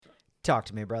Talk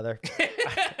to me, brother.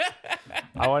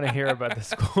 I want to hear about the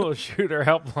school shooter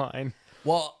helpline.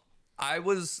 Well, I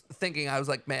was thinking, I was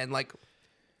like, man, like,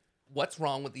 what's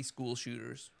wrong with these school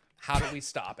shooters? How do we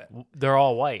stop it? They're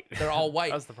all white. They're all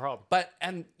white. That's the problem. But,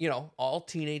 and, all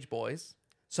teenage boys.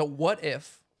 So what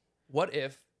if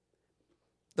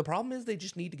the problem is they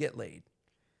just need to get laid?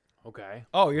 Okay.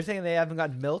 Oh, you're saying they haven't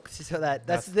gotten milked? So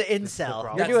that's the incel.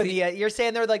 problem. You're doing you're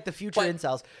saying they're like the future But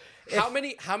incels. How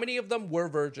many of them were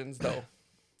virgins, though?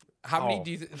 How many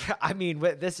do you I mean,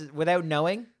 this is without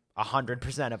knowing,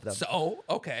 100% of them. So,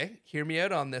 okay, hear me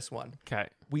out on this one. Okay.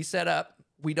 We set up,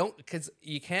 we don't, because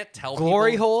you can't tell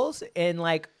Glory people. holes in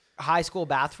like high school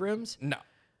bathrooms. No.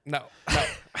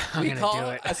 I'm We gonna call do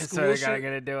it. a So school I'm shooter.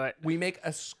 gonna do it. We make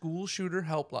a school shooter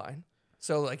helpline.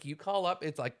 So, like, you call up,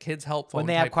 it's like kids' help phone. When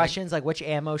they type have thing. questions like which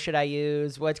ammo should I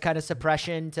use, what kind of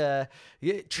suppression to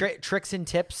tricks and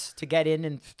tips to get in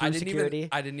and through security.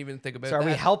 I didn't even think about So that. are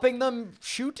we helping them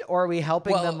shoot, or are we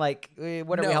helping Well, them like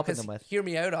what are we helping 'cause them with? Hear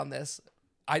me out on this.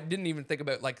 I didn't even think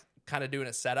about like kind of doing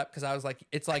a setup because I was like,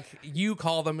 it's like you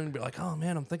call them and be like, oh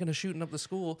man, I'm thinking of shooting up the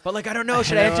school. But like I don't know,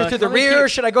 should I enter like, through the let me rear?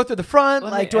 keep- Should I go through the front?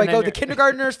 Let me- Like do I and go then the you're-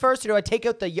 kindergartners first, or do I take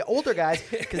out the older guys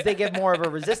because they give more of a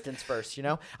resistance first?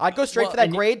 I'd go straight Well, for that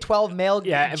and you- grade 12 male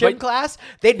Yeah, gym but- class.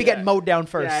 They'd be getting mowed down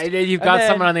first. Yeah, and then you've And got then-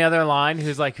 someone on the other line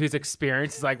who's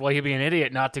experienced. He's like, well, he'd be an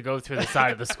idiot not to go through the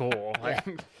side of the school. Like,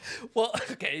 Well,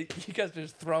 okay, you guys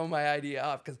just throw my idea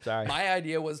off because Sorry. my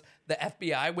idea was the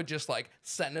FBI would just like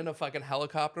send in a fucking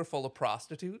helicopter full of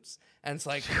prostitutes, and it's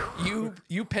like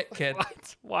you pick, kid.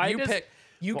 What? Why you does- pick?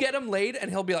 You get him laid, and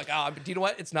he'll be like, but do you know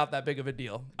what? It's not that big of a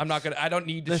deal. I don't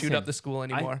need to shoot Listen, up the school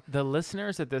anymore. the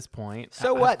listeners at this point.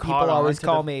 So have what? caught People always on to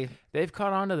call the- me. They've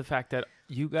caught on to the fact that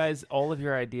you guys, all of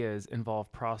your ideas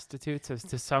involve prostitutes. As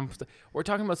to some, we're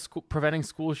talking about preventing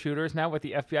school shooters now with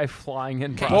the FBI flying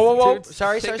in prostitutes. Whoa.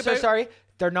 Sorry. Think about- Sorry.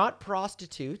 They're not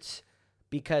prostitutes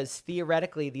because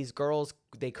theoretically these girls,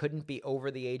 they couldn't be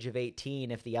over the age of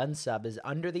 18 if the unsub is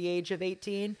under the age of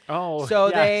 18. Oh, so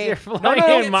yeah, they you're no,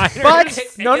 flying in minors. but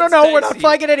no, It's we're not Stacy.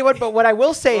 flying at anyone. But what I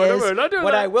will say No, is, we're not doing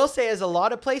what that. I will say is, a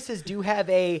lot of places do have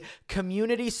a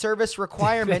community service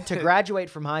requirement to graduate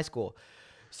from high school.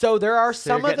 So there are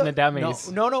some you're of the getting the dummies.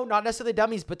 No, not necessarily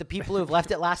dummies, but the people who have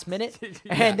left it last minute,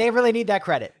 and they really need that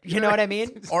credit. You know what I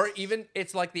mean? Or even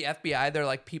it's like the FBI. They're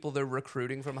like people they're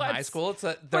recruiting from high What? school.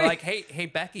 They're Wait. like, hey,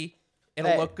 Becky,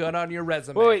 it'll Hey. look good on your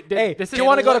resume. Wait, Hey, this do is you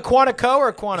want to go to look- Quantico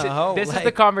or Quantico? This is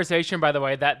the conversation, by the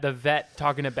way, that the vet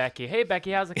talking to Becky. Hey,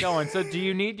 Becky, how's it going? So do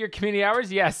you need your community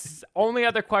hours? Yes. Only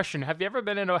other question. Have you ever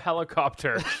been in a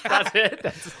helicopter? That's it.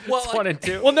 That's Well, one and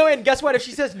two. Well, no, and guess what? If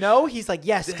she says no, he's like,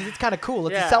 yes, because it's kind of cool.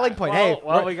 It's Yeah. a selling point. Well, Hey,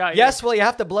 well, we got yes, well, you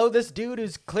have to blow this dude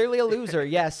who's clearly a loser.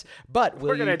 Yes, but will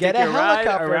We're you gonna get take a you a ride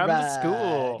helicopter around the ride?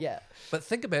 school. Yeah. But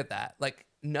think about that. Like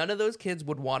none of those kids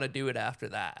would want to do it after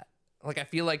that. Like I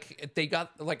feel like if they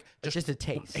got like It's just a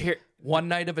taste. Here, one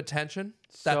night of attention,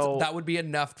 So- that would be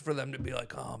enough for them to be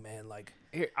like, oh man, like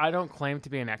I don't claim to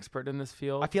be an expert in this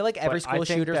field. I feel like every but I school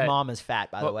think shooter's that- mom is fat,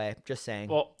 by the well- way. Just saying.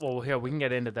 Well, here we can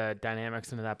get into the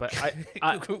dynamics into that, but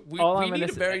I we all I'm need gonna a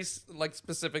say- very like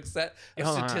specific set of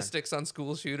Hold on. statistics on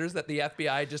school shooters that the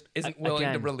FBI just isn't willing to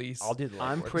Again, release. I'll do the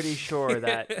I'm legwork. pretty sure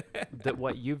that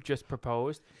what you've just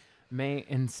proposed may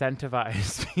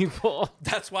incentivize people.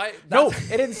 That's why. No,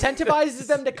 that's- it incentivizes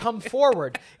them to come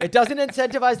forward. It doesn't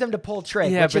incentivize them to pull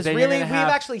trick, Yeah, which but is then you're really, gonna we've have-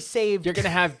 actually saved. You're gonna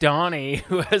have Donnie,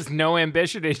 who has no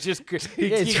ambition. He's just he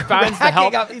He's finds the racking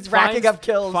help. up- he's racking up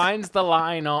kills. Finds the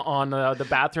line on the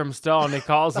bathroom stall, and he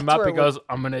calls him That's up. where He it goes,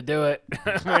 "I'm gonna do it.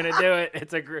 I'm gonna do it.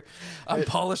 It's a I'm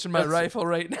polishing my rifle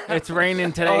right now. it's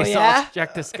raining today, Oh, so yeah? I'll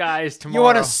check the skies tomorrow." You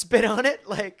want to spit on it?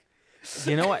 Like,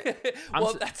 You know what? I'm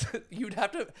well, s- that's you'd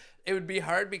have to. It would be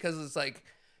hard because it's like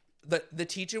the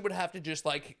teacher would have to just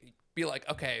like be like,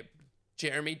 okay,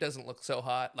 Jeremy doesn't look so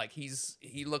hot. Like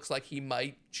he looks like he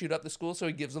might shoot up the school, so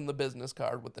he gives them the business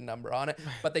card with the number on it.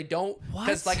 But they don't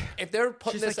because like if they're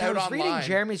putting she's this like, I out was online. reading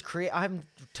Jeremy's I'm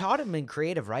taught him in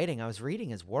creative writing. I was reading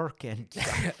his work, and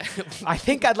I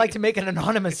think I'd like to make an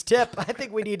anonymous tip. I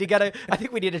think we need to get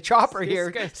a chopper here.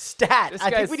 guy- Stat. this I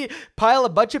think guy's- we need pile a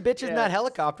bunch of bitches in Yeah. that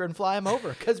helicopter and fly them over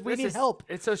because we This need is- help.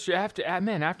 It's so true.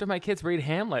 After my kids read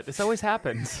Hamlet, this always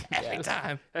happens. Every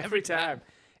time. Every time.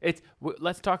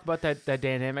 Let's talk about the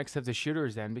dynamics of the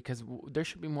shooters then, because there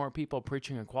should be more people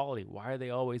preaching equality. Why are they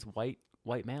always white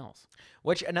males?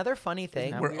 Which another funny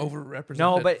thing. We're overrepresented.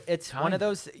 No, but it's one Time. of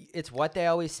those. It's what they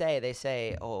always say. They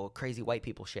say, "Oh, crazy white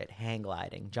people shit, hang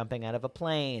gliding, jumping out of a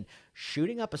plane,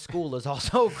 shooting up a school is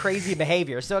also crazy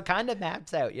behavior." So it kind of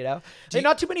maps out, you know.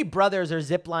 Not too many brothers are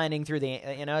ziplining through the.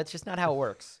 You know, it's just not how it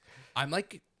works. I'm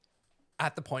like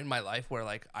at the point in my life where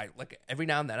like I like every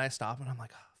now and then I stop and I'm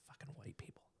like, oh, fucking white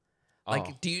Like,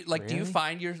 Oh, do you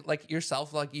find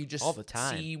yourself like you just all the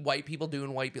time. see white people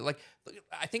doing white people? Like,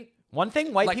 I think One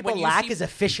thing white like, people when you lack see- is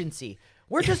efficiency.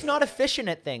 We're just not efficient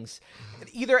at things.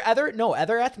 Other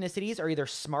ethnicities are either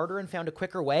smarter and found a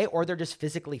quicker way, or they're just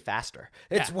physically faster.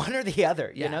 It's Yeah. one or the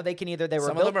other. You Yeah. know, they were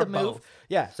Some of built them to are move. both.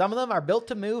 Yeah, some of them are built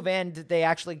to move, and they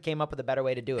actually came up with a better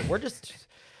way to do it. We're just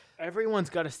Everyone's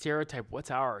got a stereotype.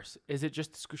 What's ours? Is it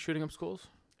just shooting up schools?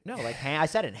 no, like I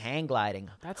said, in hang gliding.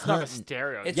 That's not a hunting.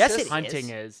 stereotype. It's Yes, just- it Hunting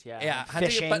is. is. Yeah. yeah, hunting,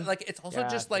 Fishing. but like it's also Yeah,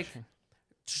 just fishing.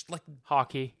 like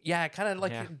Hockey. yeah, kind of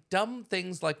like Yeah. dumb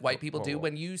things like white people do Oh.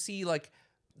 when you see like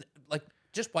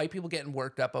just white people getting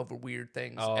worked up over weird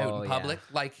things Oh, out in yeah. public.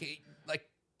 Like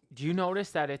Do you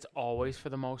notice that it's always, for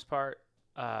the most part,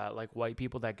 like white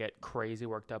people that get crazy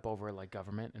worked up over like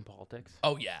government and politics?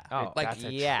 oh yeah, Oh, like that's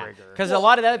a yeah, trigger. because a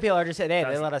lot of the other people are just saying, "Hey, they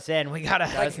Doesn't- let us in. We gotta,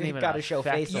 doesn't even show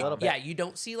affect face a you. little bit." yeah, you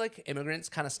don't see like immigrants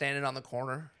kind of standing on the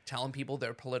corner telling people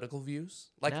their political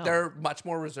views. Like No. they're much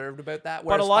more reserved about that.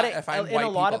 But a whereas lot I find in white a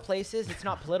lot of people- places, it's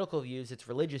not political views; it's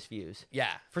religious views.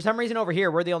 yeah. For some reason, over here,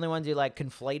 we're the only ones who like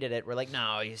conflated it. We're like,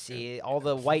 no, you see, all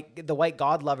the white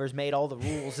God lovers made all the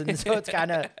rules, and so it's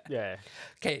kind of Yeah.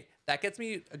 Okay, that gets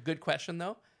me a good question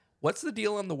though. What's the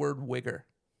deal on the word wigger?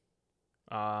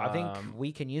 I think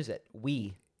we can use it.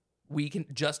 We We can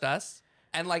just us,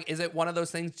 and like, is it one of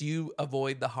those things? Do you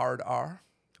avoid the hard R?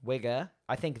 Wigga.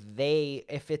 I think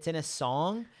if it's in a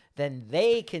song, then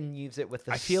they can use it with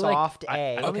the I feel soft like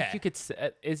A. I don't think Okay. you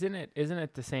could. Isn't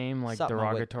it the same like Sup, my wig.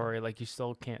 derogatory? Like you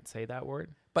still can't say that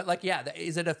word. But like, yeah,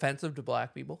 is it offensive to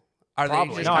black people? Are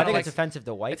Probably. they? No, I kinda think like, it's offensive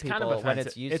to white It's people kind of when it's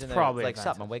offensive. used. It's in probably like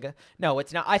 "Sup, my offensive. wigga." No,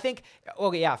 it's not. I think.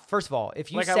 Okay, yeah. First of all,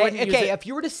 if you Like, I say wouldn't use okay, it- if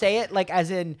you were to say it like as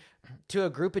in to a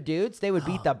group of dudes, they would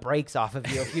beat the brakes off of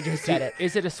you if you just said it.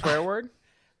 Is it a swear word?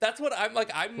 That's what I'm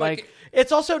like. I'm Like- like,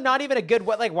 It's also not even a good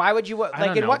what. Like, why would you? Like,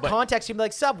 don't in know, what but- context you'd be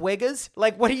like, "Sub wiggas"?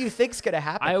 Like, what do you think's gonna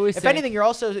happen? I always if think- anything, you're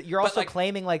also like-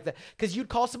 claiming like because you'd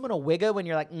call someone a wigga when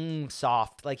you're like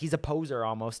soft, like he's a poser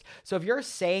almost. So if you're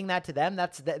saying that to them,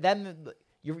 that's then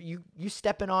you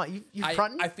stepping on you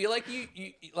fronting. I feel like you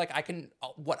like I can.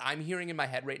 What I'm hearing in my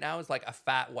head right now is like a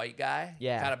fat white guy,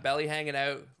 Yeah. kind of belly hanging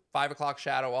out, 5 o'clock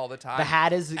shadow all the time. the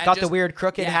hat is And got the just- weird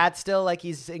crooked yeah. hat still, like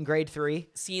he's in grade 3.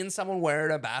 Seeing someone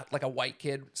wearing like a white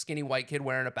kid, skinny white kid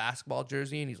wearing a basketball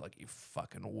jersey, and he's like, "You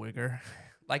fucking wigger."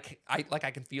 I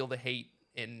can feel the hate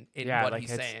in Yeah, what like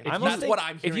he's it's- saying. if That's you what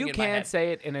I'm If hearing you in my head. can't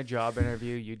say it in a job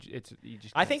interview, you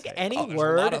just. I can't think say it. any Oh, there's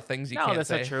word. a lot of things you No, can't that's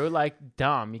say. not true. Like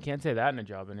dumb, you can't say that in a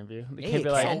job interview. You Yeah, can't you be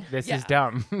like, can. "This Yeah. is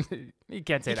dumb." You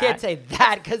can't say You that. can't say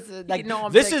that because like No,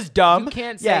 I'm this saying is dumb. You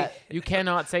can't Yeah. say. You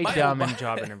cannot say My dumb own- in a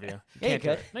job interview. Yeah, you can't do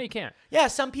could. it. No, you can't. Yeah,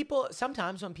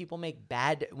 sometimes when people make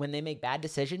bad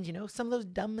decisions, some of those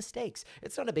dumb mistakes.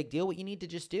 It's not a big deal. What you need to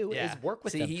just do Yeah. is work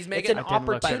with See, them. he's it's making- an I didn't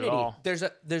look at it at opportunity. all.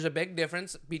 There's a big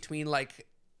difference between like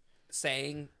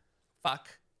saying fuck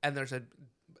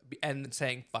and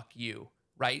saying fuck you,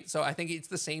 right? So I think it's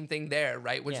the same thing there,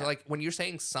 right? Which Yeah. is like when you're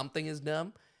saying something is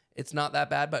dumb, it's not that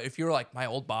bad. But if you're like, my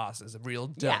old boss is a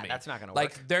real Yeah, dummy, that's not gonna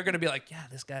like work. they're gonna be like, yeah,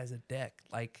 this guy's a dick.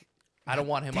 Like I don't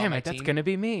want him on Damn my it, that's team. gonna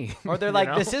be me. Or they're You like,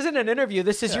 know? this isn't an interview.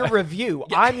 This is your review.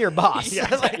 I'm your boss.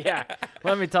 yeah.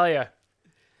 Let me tell you.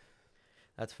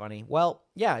 That's funny. Well,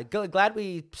 yeah, glad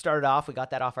we started off. We got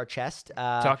that off our chest.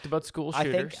 Talked about school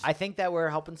shooters. I think that we're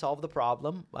helping solve the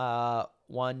problem,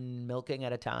 one milking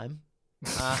at a time.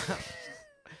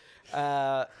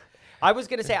 I was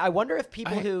gonna say, I wonder if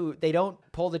people who they don't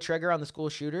pull the trigger on the school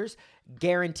shooters,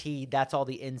 guaranteed that's all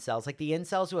the incels, like the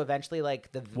incels who eventually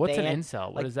like the What's an van- incel?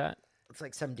 What like, is that? It's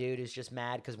like some dude who's just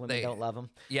mad because women They- don't love him.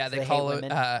 Yeah, So they hate call it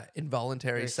women.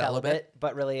 involuntary They're celibate.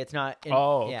 but really it's not.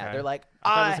 Oh, yeah, okay. they're like, I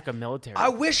thought it was like a military. I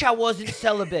wish I wasn't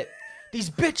celibate. These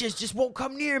bitches just won't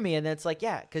come near me. And then it's like,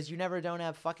 yeah, because you never don't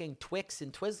have fucking Twix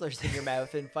and Twizzlers in your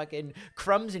mouth and fucking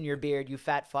crumbs in your beard, you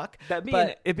fat fuck.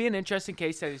 It'd be an interesting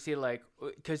case that you see, like,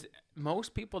 because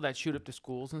most people that shoot up the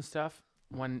schools and stuff,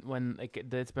 when like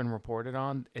that's been reported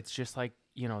on, it's just like,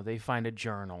 they find a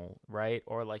journal, right?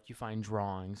 Or like you find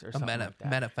drawings or something like that.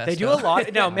 Manifesto. They do a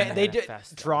lot. No, A man, they do.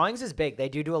 manifesto. Drawings is big. They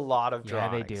do a lot of Yeah,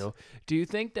 drawings. they do. Do you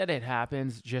think that it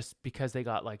happens just because they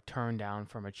got like turned down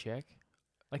from a chick?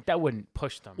 Like that wouldn't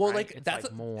push them. Well, right? like it's that's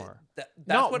like more. That's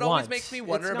Not what always once. makes me It's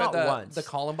wonder not about once. the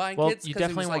Columbine Well, kids you because it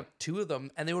definitely was like want- 2 of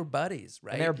them and they were buddies,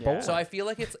 right? they're bold. So I feel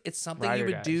like it's something Ride you or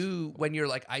would dies. do when you're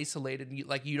like isolated and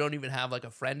you don't even have like a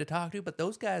friend to talk to. But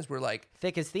those guys were like,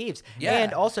 Thick as thieves. Yeah.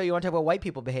 And also, you want to talk about white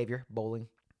people behavior? Bowling.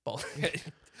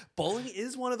 Bowling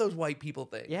is one of those white people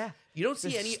things. Yeah. You don't see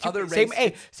It's any stupid. other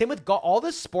race. Same with all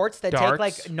the sports that Darts. take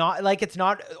like not like it's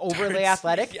not overly Darts.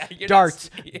 athletic. Yeah, you're not Darts,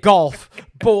 seeing- golf,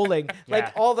 bowling, like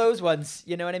Yeah. all those ones.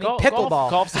 You know what I mean? Pickleball.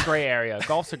 Golf's a gray area.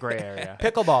 Golf's a gray area.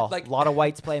 Pickleball. Like- a lot of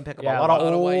whites playing pickleball. Yeah, a lot of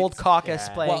of old whites. caucus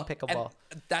Yeah. playing Well, pickleball.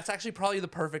 and that's actually probably the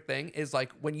perfect thing is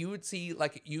like when you would see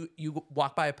like you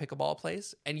walk by a pickleball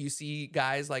place and you see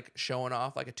guys like showing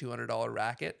off like a $200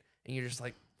 racket and you're just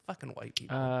like fucking white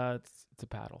people. It's a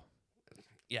paddle.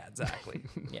 Yeah, exactly.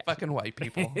 Yeah. Fucking white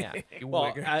people. Yeah. You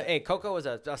Well, wigger. hey, Coco was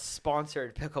a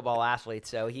sponsored pickleball athlete,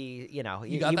 so he, you know,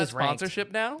 he, you got he that was ranked.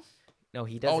 sponsorship now? No,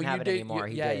 he doesn't you have it did. anymore.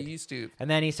 He Yeah, did. you used to. And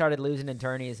then he started losing in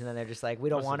tourneys, and then they're just like, we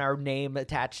don't want Listen. our name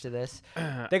attached to this.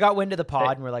 They got wind of the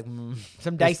pod, and we're like,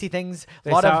 some dicey things. A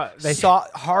they lot saw- of they- saw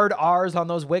hard R's on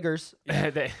those wiggers.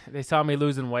 they saw me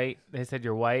losing weight. They said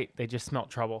you're white. They just smelt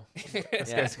trouble.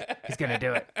 Yeah. He's gonna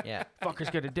do it. Yeah. Fucker's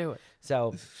gonna do it.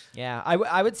 So, yeah,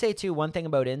 I would say too one thing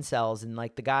about incels and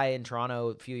like the guy in Toronto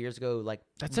a few years ago, like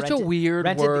That's such a weird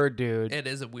rented the- word, dude. It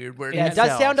is a weird word. Yeah, it does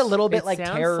Incels. sound a little bit It like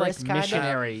sounds terrorist like kind of.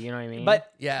 missionary. You know what I mean?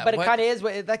 But Yeah, but it what- kind of is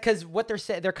because what they're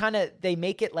saying, they're kind of they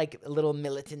make it like a little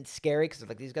militant, scary because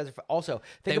like these guys are also think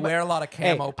They about- wear a lot of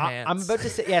Hey, camo pants. I'm about to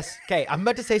say yes. Okay, I'm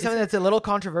about to say something that's a little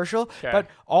controversial. Okay. But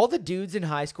all the dudes in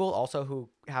high school, also who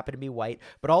happen to be white,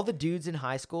 but all the dudes in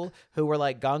high school who were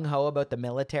like gung ho about the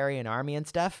military and army and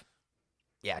stuff.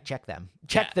 Yeah, check them.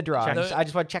 Check Yeah, the drugs. check- I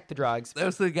just want to check the drugs.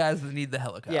 Those are the guys that need the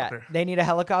helicopter. Yeah, they need a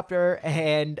helicopter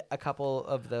and a couple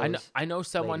of those. I know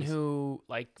someone ladies. who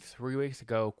like 3 weeks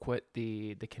ago quit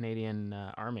the Canadian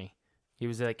Army. He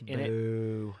was like in it.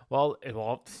 Boo. Well,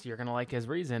 you're gonna like his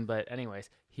reason, but anyways,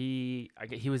 he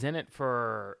was in it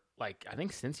for like I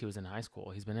think since he was in high school.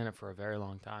 He's been in it for a very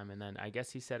long time, and then I guess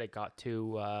he said it got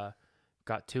too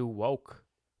woke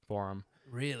for him.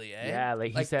 Really, eh? Yeah,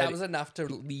 like he said- that was enough to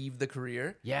leave the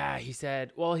career. Yeah, he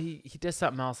said. Well, he did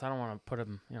something else. I don't want to put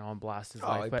him on blast his Oh,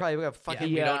 life, he but probably got Yeah, fucking.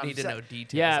 we don't Yeah, need to know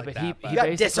details. yeah, like but that, he He got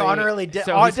basically- dishonorably, so he's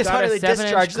got a dishonorably 7-inch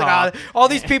discharged. cock. All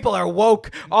these people are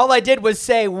woke. All I did was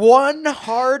say one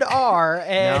hard R,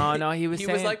 and no, he was he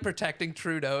saying, was like protecting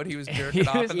Trudeau, and he was jerking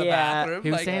off was- in the yeah, bathroom.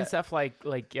 he was like, saying stuff like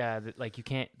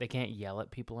they can't yell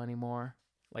at people anymore.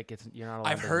 Like you're not allowed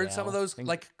I've to heard some of yell.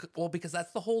 those because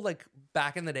that's the whole like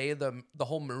back in the day the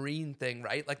whole Marine thing,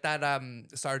 right? Like that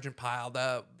Sergeant Pyle,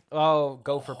 the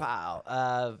go for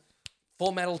pile.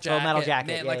 Full Metal Jacket. Full Metal Jacket,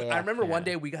 Man, yeah, like yeah, I remember one yeah.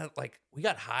 day we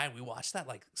got high and we watched that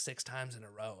like 6 times in a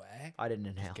row, eh? I didn't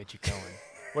inhale. get you going.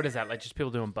 What is that? Like just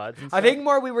people doing buds? And I stuff? think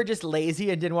more we were just lazy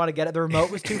and didn't want to get it. The remote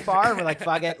was too far, and we're like,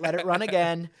 "Fuck it, let it run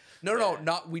again." No,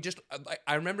 not we just.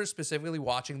 I remember specifically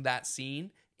watching that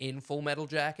scene in Full Metal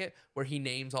Jacket where he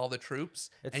names all the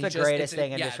troops. It's and the he just- greatest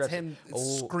thing, and Yeah, just it's rips- him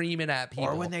Oh. screaming at people.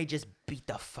 Or when they just beat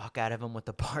the fuck out of him with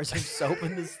the bars of soap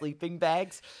in the sleeping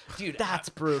bags. Dude, That's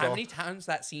how brutal. many times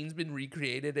that scene's been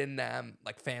recreated in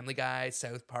like Family Guy,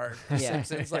 South Park, The Yeah.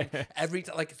 Simpsons, like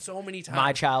like so many times.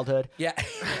 My childhood. Yeah.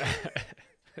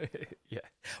 yeah.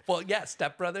 Well, yeah,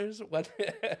 Step Brothers. What?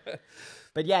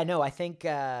 But yeah, no, I think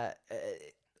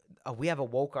we have a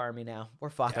woke army now. We're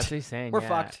fucked. That's what he's saying. We're yeah.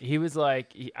 fucked. He was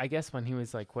like, I guess when he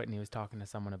was like quitting, he was talking to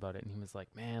someone about it, and he was like,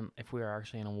 "Man, if we were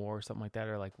actually in a war or something like that,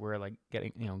 or like we're like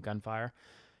getting gunfire,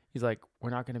 he's like, we're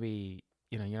not gonna be."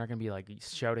 You're not gonna be like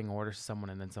shouting orders to someone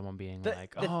and then someone being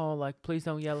like, "Oh, like please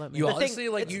don't yell at me." You The thing- honestly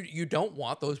like you don't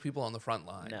want those people on the front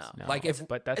lines. No. No, Like if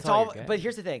but that's It's all. all. you're But getting.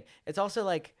 here's the thing. It's also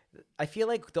like I feel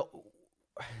like the.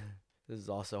 This is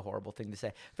also a horrible thing to say.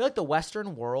 I feel like the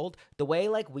Western world, the way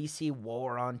like we see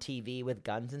war on TV with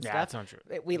guns and Yeah, stuff, that's not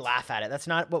true. we laugh at it. That's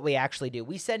not what we actually do.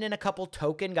 We send in a couple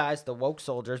token guys, the woke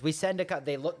soldiers. We send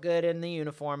they look good in the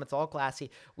uniform. It's all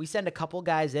classy. We send a couple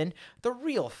guys in. The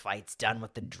real fight's done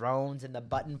with the drones and the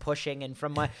button pushing and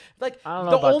from my like I don't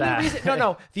know the about only that. reason.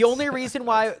 No. The only reason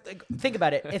why. Like, think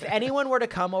about it. If anyone were to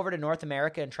come over to North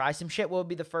America and try some shit, what would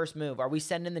be the first move? Are we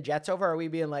sending the jets over? Or are we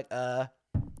being like,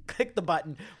 click the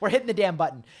button. We're hitting the damn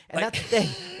button, and Like- that's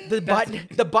the thing.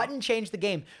 The button changed the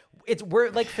game. We're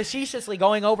like facetiously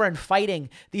going over and fighting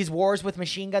these wars with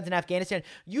machine guns in Afghanistan.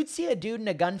 You'd see a dude in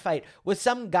a gunfight with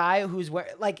some guy who's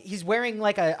he's wearing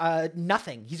like a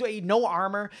nothing. He's no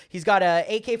armor. He's got a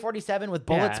AK-47 with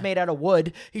bullets Yeah. made out of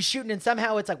wood. He's shooting, and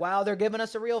somehow it's like, wow, they're giving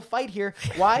us a real fight here.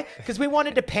 Why? Because we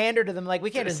wanted to pander to them. Like we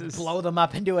can't just blow them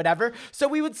up and do whatever. So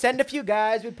we would send a few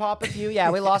guys. We'd pop a few.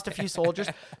 Yeah, we lost a few soldiers.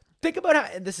 Think about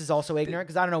how this is also ignorant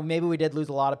because I don't know. Maybe we did lose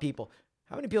a lot of people.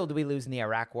 How many people did we lose in the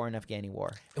Iraq War and Afghani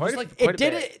War? it was like It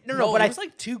did it. No, but it I was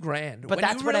like $2,000. but When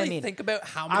that's you what I really mean. Think about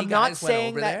how many I'm not guys went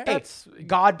saying over that. there. Hey,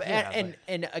 God, yeah,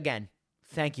 and again,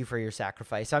 thank you for your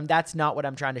sacrifice. That's not what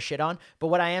I'm trying to shit on. But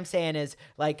what I am saying is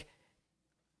like,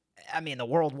 I mean, the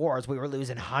world wars, we were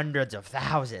losing hundreds of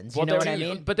thousands. You Well, know what they I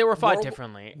were- mean? But they were fought World-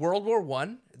 differently. World War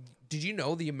One. Did you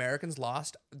know the Americans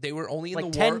lost? They were only in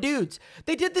Like the 10 war. dudes.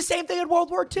 They did the same thing in World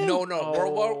War II. No, Oh,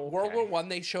 World War okay. One.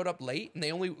 They showed up late, and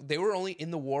they were only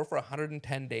in the war for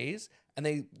 110 days, and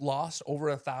they lost over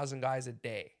 1,000 guys a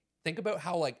day. Think about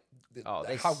how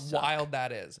they how suck. wild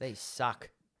that is. They suck.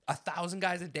 1,000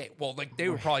 guys a day. Well, like they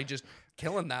were probably just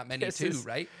killing that many This too, is-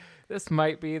 right? This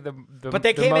might be the But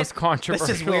they the came most in, controversial.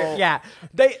 This is weird. Yeah.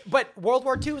 But World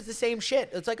War II is the same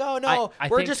shit. It's like, oh no, I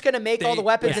we're think just gonna make all the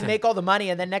weapons listen. and make all the money,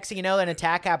 and then next thing you know, an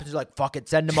attack happens. You're like, fuck it,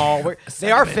 send them all. They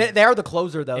are they are the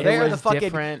closer though. It They are the was fucking.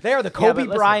 different. They are the Yeah, but Kobe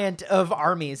listen. Bryant of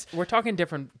armies. We're talking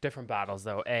different battles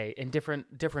though, and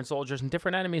different soldiers and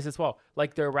different enemies as well.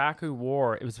 Like the Iraqi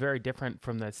War, it was very different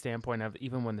from the standpoint of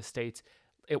even when the States,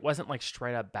 it wasn't like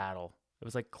straight up battle. It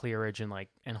was like clearage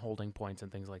and holding points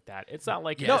and things like that. It's not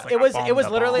like No, like it a was bomb to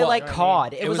literally bomb, like you know what I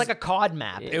mean? COD. It was like a COD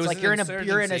map. It's was like an you're in a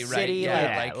insurgency, right? city.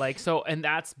 Yeah. Like, Like so, and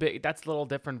that's big. That's a little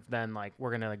different than like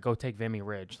we're gonna go take Vimy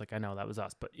Ridge. Like I know that was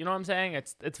us, but you know what I'm saying?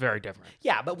 It's very different.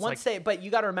 yeah, but but you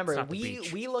got to remember, not the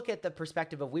beach. we look at the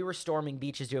perspective of we were storming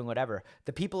beaches, doing whatever.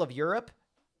 The people of Europe,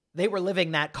 they were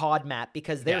living that COD map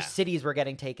because their Yeah. cities were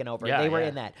getting taken over. Yeah, They were yeah.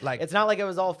 in that. Like- It's not like it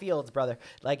was all fields, brother.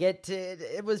 Like it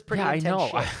was pretty Yeah, I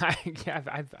intense know.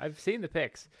 shit. I've seen the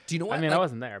pics. Do you know what? I mean, Like, I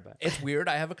wasn't there, but it's weird.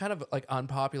 I have a kind of like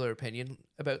unpopular opinion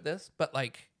about this, but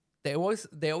like they always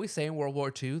say in World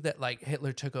War II that like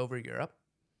Hitler took over Europe.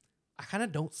 I kind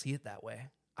of don't see it that way.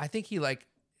 I think he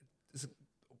it's a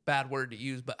bad word to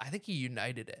use, but I think he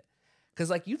united it. Because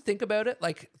like you think about it,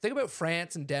 like think about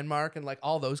France and Denmark and like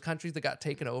all those countries that got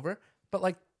taken over, but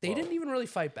like they didn't even really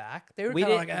fight back. They were We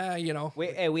kind of like, didn't- you know.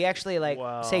 We actually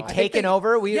Wow. say I think taken they-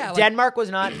 over. yeah, like- Denmark was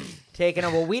not taken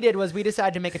over. What we did was we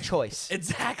decided to make a choice.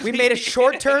 Exactly. We made a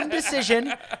short-term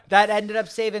decision that ended up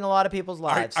saving a lot of people's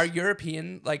lives. Our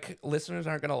European like listeners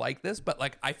aren't gonna like this, but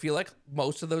like I feel like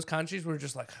most of those countries were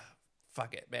just like,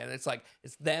 fuck it, man. It's like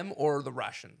it's them or the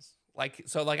Russians. Like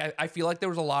so, like I feel like there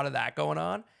was a lot of that going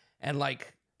on, and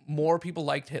like more people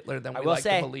liked Hitler than I we will like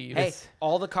say, to believe. hey,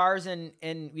 all the cars in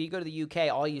you go to the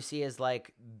UK, all you see is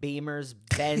like Beamers,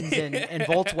 Benz, and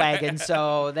Volkswagen.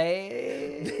 So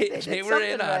they they did were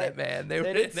in something on right. it, man. They were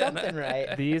They did in on something it.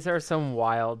 right. these are some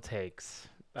wild takes.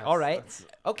 All right.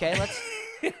 Okay,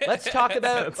 let's talk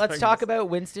about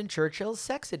Winston Churchill's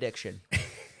sex addiction.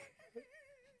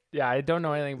 Yeah, I don't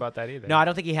know anything about that either. No, I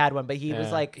don't think he had one, but he was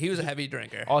Yeah. like He was a heavy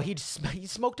drinker. oh, he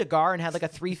smoked a cigar and had like a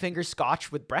 3-finger scotch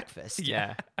with breakfast.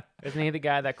 Yeah. Isn't he the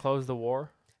guy that closed the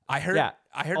war? I heard. Yeah,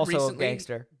 I heard also a recently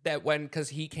gangster. that because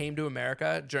he came to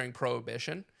America during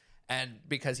Prohibition, and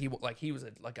because he was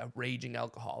a raging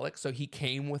alcoholic, so he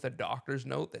came with a doctor's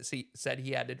note that said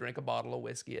he had to drink a bottle of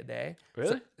whiskey a day.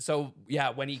 Really? So yeah,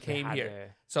 when he came had here,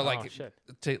 to- so oh, like shit.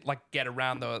 to like get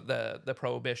around the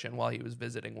Prohibition while he was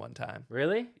visiting one time.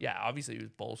 Really? Yeah, obviously he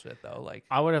was bullshit though. Like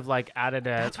I would have like added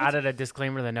a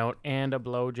disclaimer to the note and a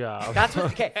blowjob.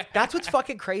 That's what's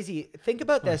fucking crazy. Think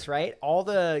about this, right? All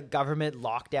the government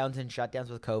lockdowns and shutdowns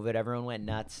with COVID, everyone went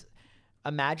nuts.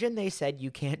 Imagine they said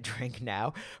you can't drink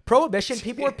now. Prohibition,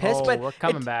 people were pissed, Oh, but we're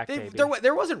coming back, baby.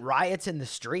 there wasn't riots in the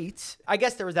streets. I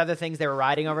guess there was other things they were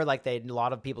rioting over, like a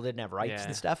lot of people didn't have rights Yeah.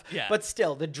 and stuff. Yeah. But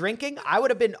still, the drinking, I would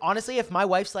have been, honestly, if my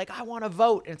wife's like, I want to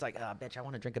vote, and it's like, oh, bitch, I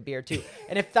want to drink a beer too.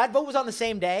 And if that vote was on the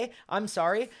same day, I'm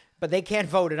sorry, but they can't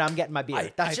vote and I'm getting my beer.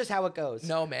 That's just how it goes.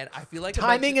 no man, I feel like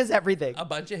Timing is everything. a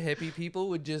bunch of hippie people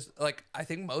would just like. I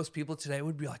think most people today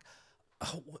would be like,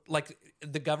 oh, like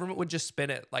the government would just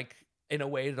spin it like in a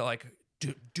way to like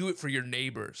do it for your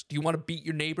neighbors. Do you want to beat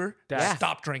your neighbor? Yeah.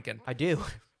 Stop drinking. I do.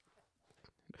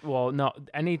 Well, no.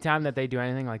 Anytime that they do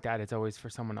anything like that, it's always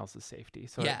for someone else's safety.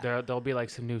 So Yeah. there'll be like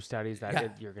some new studies that Yeah.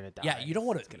 you're gonna die. Yeah, you don't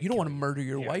want to murder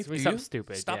your Yeah, wife. it's gonna be Do something you?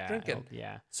 stupid. Stop yeah, drinking.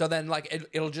 Yeah. So then, like,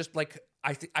 it'll just like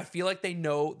I feel like they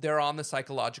know they're on the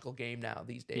psychological game now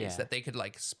these days Yeah. that they could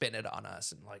like spin it on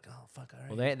us and like, oh fuck, all right.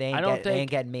 Well, they I don't ain't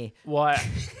think- getting me. Well,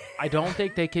 I don't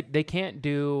think they can't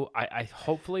do. I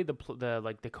hopefully the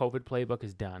COVID playbook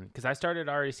is done because I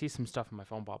already see some stuff on my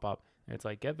phone pop up. And it's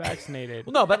like get vaccinated.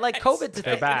 Well, no, but like COVID's a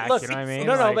They're thing. back, Look, you know what I mean?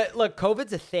 No, Like- but look,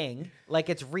 COVID's a thing. Like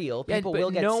it's real. Yeah, People but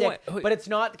will get no sick, one- but it's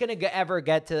not gonna ever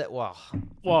get to. Well,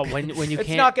 Well, when you it's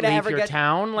can't not gonna leave ever your get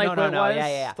town like no, what it was,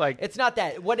 yeah. like it's not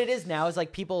that. What it is now is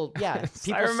like people. Yeah,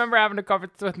 people. I remember having a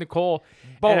conference with Nicole,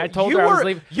 Bo, and I told you her were, I was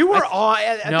leaving. You were on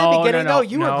at No, the beginning. no, No,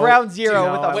 you no. were ground zero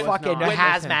No, with I a was fucking not.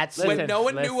 hazmat suit. when Listen, no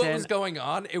one knew what was listen. going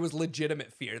on, it was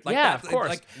legitimate fear. Like, Yeah, that's- of course.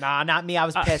 Like, Nah, not me. I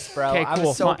was pissed, bro. Okay, I cool.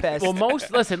 was so fine. pissed. Well,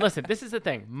 listen. This is the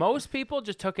thing. Most people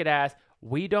just took it as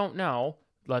we don't know.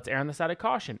 Let's err on the side of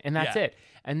caution, and that's Yeah. it.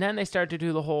 And then they start to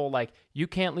do the whole like you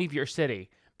can't leave your city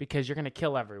because you're going to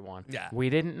kill everyone. Yeah. We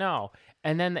didn't know.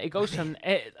 And then it goes from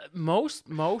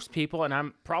most people, and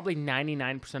I'm probably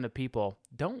 99% of people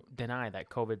don't deny that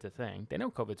COVID's a thing. They know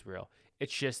COVID's real.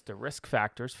 It's just the risk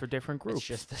factors for different groups. It's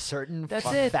just the certain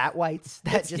That's it. fat whites.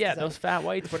 That just Those fat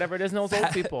whites, whatever it is, and those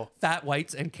old people. Fat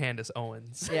whites and Candace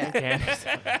Owens. Yeah.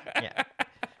 Yeah.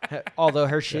 Although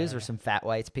her shoes were some fat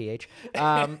whites, PH.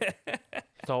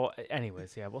 So,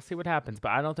 anyways, yeah, we'll see what happens.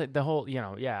 But I don't think the whole,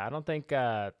 I don't think.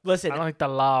 Listen, I don't think the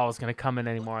law is going to come in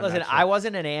anymore. on Listen, that shit. I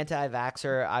wasn't an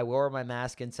anti-vaxxer. I wore my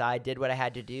mask inside, did what I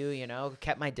had to do,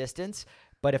 kept my distance.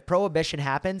 But if prohibition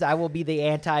happens, I will be the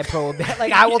anti-prohibition.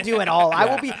 Like, I will do it all.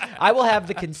 I will have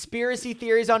the conspiracy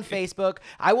theories on Facebook.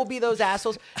 I will be those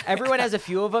assholes. Everyone has a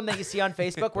few of them that you see on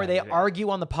Facebook where they argue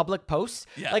on the public posts.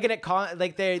 Yeah. Like,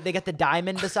 they get the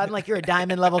diamond beside them. Like, you're a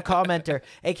diamond level commenter,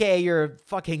 aka you're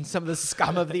fucking some of the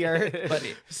scum of the earth.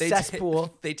 Buddy,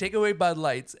 cesspool. They take away Bud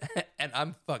Lights, and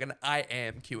I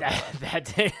am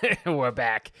QAnon. We're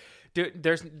back. Dude,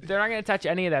 they're not going to touch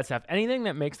any of that stuff. Anything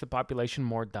that makes the population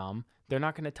more dumb, they're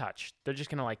not going to touch. They're just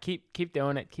going to like keep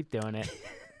doing it.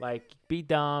 Like, be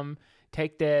dumb,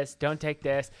 take this, don't take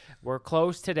this. We're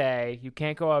closed today. You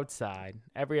can't go outside.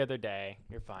 Every other day,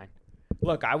 you're fine.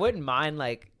 Look, I wouldn't mind,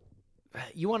 like,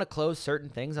 you want to close certain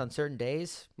things on certain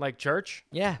days? Like church?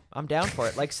 Yeah, I'm down for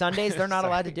it. Like Sundays, they're not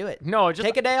allowed to do it. No, just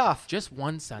take a day off. Just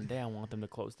one Sunday, I want them to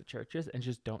close the churches and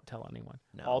just don't tell anyone.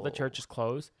 No. All the churches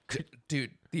close.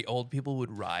 Dude, the old people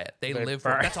would riot. They live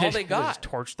for it. That's all they got. Just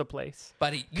torch the place.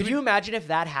 Buddy, Could you imagine if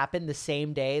that happened the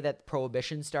same day that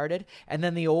Prohibition started, and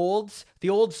then the old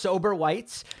sober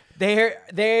whites, they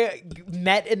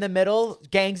met in the middle,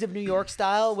 gangs of New York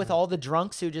style, with all the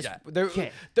drunks who just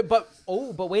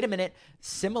but wait a minute,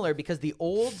 similar, because the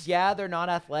olds, they're not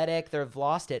athletic, they've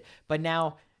lost it, but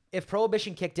now if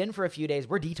Prohibition kicked in for a few days,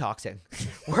 we're detoxing.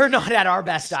 We're not at our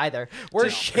best either. We're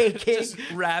shaking. Just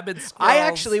rabid squirrels. I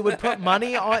actually would put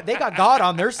money on. They got God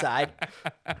on their side.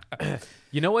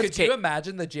 You know what? Could you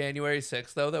imagine the January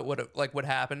 6th though? That would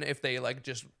happen if they like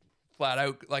just flat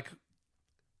out like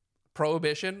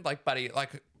Prohibition, like buddy,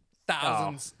 like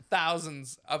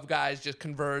thousands of guys just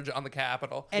converge on the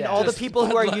Capitol, and all the people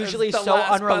who are usually so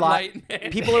unreliable,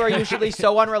 people who are usually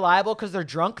so unreliable because they're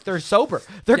drunk, they're sober.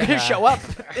 They're gonna show up.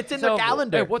 It's in their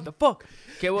calendar. Hey, what the fuck?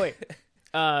 Okay, wait.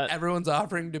 Everyone's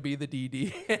offering to be the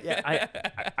DD.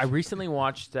 I recently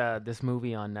watched this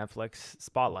movie on Netflix,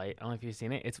 Spotlight. I don't know if you've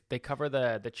seen it. They cover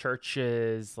the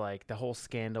churches, like the whole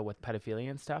scandal with pedophilia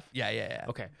and stuff. Yeah.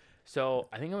 Okay, so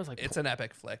I think it was like it's an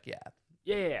epic flick. Yeah.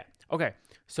 Okay,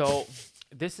 so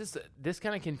this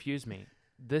kind of confused me.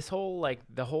 This whole I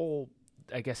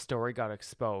guess story got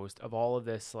exposed of all of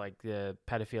this, like the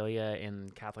pedophilia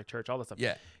in Catholic Church, all this stuff.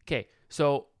 Yeah. Okay,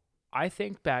 so I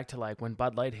think back to like when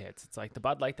Bud Light hits. It's like the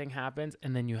Bud Light thing happens,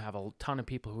 and then you have a ton of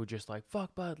people who are just like,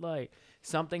 fuck Bud Light.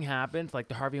 Something happens, like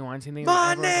the Harvey Weinstein thing.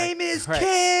 My name is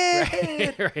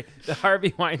Kid. Right. The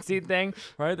Harvey Weinstein thing,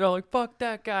 right? They're like, fuck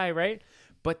that guy, right?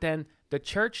 But then the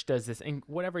church does this, and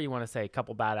whatever you want to say, a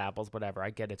couple bad apples, whatever. I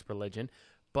get it's religion.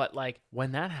 But like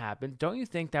when that happens, don't you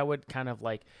think that would kind of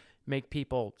like make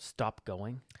people stop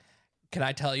going? Can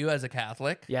I tell you as a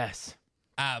Catholic? Yes.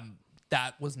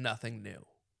 That was nothing new.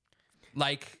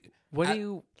 Like, what do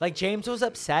you like? James was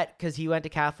upset because he went to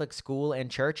Catholic school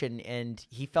and church, and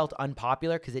he felt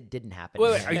unpopular because it didn't happen.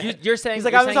 Wait, you're saying he's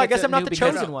like, I guess I'm not the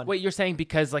chosen one. Wait, you're saying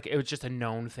because like it was just a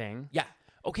known thing? Yeah.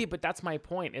 Okay, but that's my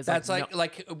point. Is that's when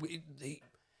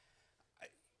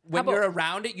you're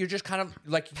around it, you're just kind of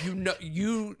like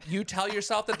you tell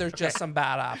yourself that there's just some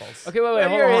bad apples. Okay, wait,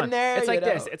 hold you're on. In there, it's like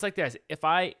this. It's like this. If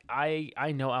I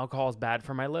know alcohol is bad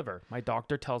for my liver, my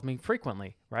doctor tells me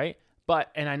frequently, right?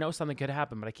 And I know something could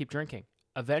happen, but I keep drinking.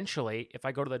 Eventually, if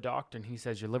I go to the doctor and he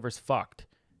says your liver's fucked,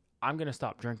 I'm gonna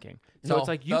stop drinking. So it's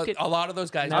like a lot of those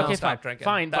guys don't stop drinking.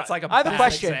 Fine, that's like I have a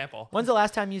question. Example. When's the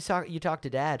last time you talked to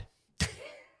Dad?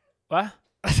 What?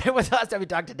 When's the last time you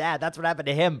talked to Dad? That's what happened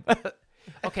to him.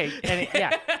 Okay,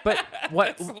 but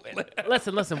what?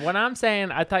 Listen. What I'm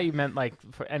saying, I thought you meant like.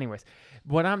 Anyways,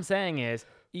 what I'm saying is,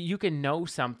 you can know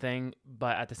something,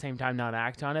 but at the same time not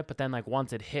act on it. But then, like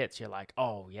once it hits, you're like,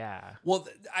 oh yeah. Well,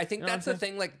 I think that's the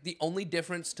thing. Like the only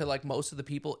difference to like most of the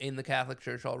people in the Catholic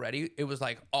Church already, it was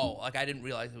like, oh, like I didn't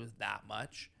realize it was that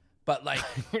much. But like,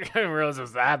 I didn't realize it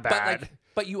was that bad.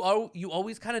 But you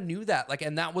always kind of knew that. Like,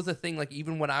 and that was the thing. Like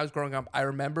even when I was growing up, I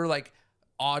remember like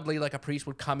oddly like a priest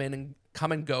would come and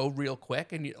go real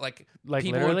quick, and you like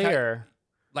people literally would or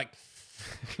like.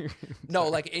 No,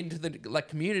 like into the like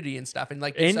community and stuff, and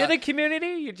like into the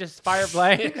community, you just fire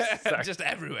flames, just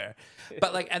everywhere.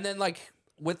 But like, and then like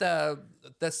with the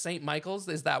St. Michael's,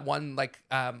 is that one like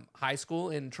high school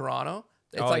in Toronto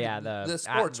It's Oh, like yeah, the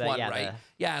sports one, yeah, right?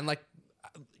 Yeah, and like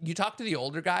you talk to the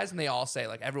older guys, and they all say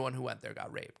like everyone who went there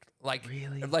got raped. Like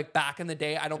Really? like back in the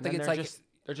day, I don't And think then it's they're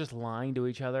like, they're just lying to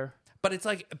each other. but it's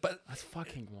like, but That's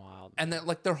fucking wild. and then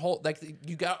like their whole like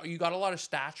you got a lot of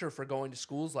stature for going to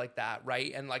schools like that,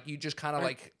 right? And like you just kind of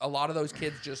like a lot of those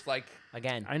kids just like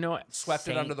Again, I know. swept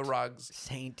it under the rugs.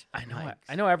 Saint. I know. Mike.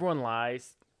 I know everyone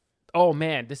lies. Oh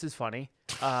man, this is funny.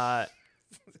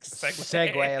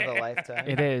 Segue of a lifetime.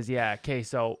 It is, yeah. Okay,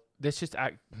 so this is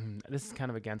kind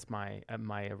of against my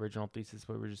original thesis,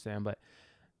 what we were just saying, but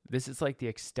this is like the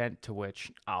extent to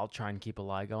which I'll try and keep a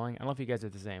lie going. I don't know if you guys are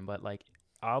the same, but like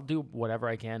I'll do whatever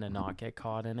I can to not get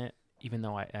caught in it, even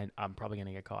though I'm probably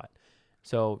gonna get caught.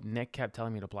 So Nick kept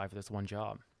telling me to apply for this one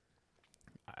job.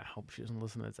 I hope she doesn't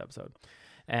listen to this episode.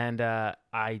 And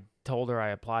I told her I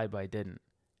applied, but I didn't.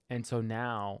 And so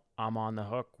now I'm on the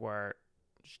hook where,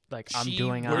 like, I'm She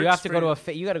doing. works You have to for- go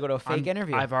to you got to go to a fake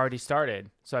interview. I've already started,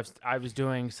 so I was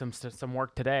doing some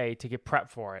work today to get prep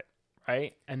for it,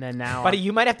 right? And then now, Buddy,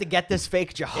 you might have to get this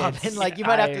fake job, and like you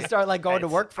might have to start like going to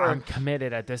work for. I'm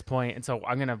committed at this point, and so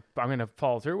I'm gonna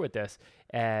follow through with this.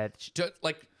 And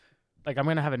Like, I'm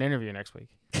gonna have an interview next week.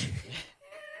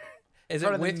 is front it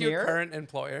of the with your mirror? current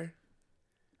employer?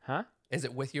 Huh? Is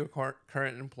it with your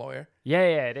current employer? Yeah,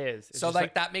 it is. It's So just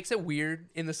like that makes it weird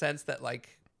in the sense that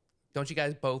like, don't you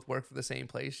guys both work for the same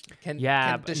place? Does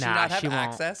she not have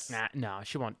access? No,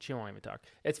 she won't even talk.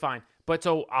 It's fine. But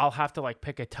so I'll have to like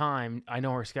pick a time. I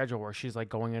know her schedule where she's like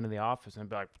going into the office and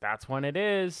be like, "That's when it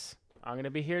is. I'm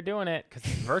gonna be here doing it because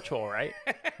it's virtual, right?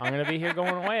 I'm gonna be here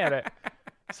going away at it."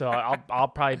 So I'll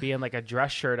probably be in like a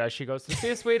dress shirt as she goes to see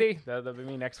you, sweetie. That'll be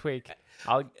me next week.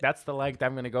 That's the length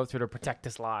I'm gonna go through to protect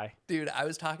this lie. Dude, I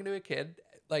was talking to a kid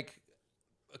like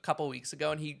a couple weeks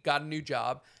ago, and he got a new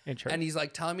job, and he's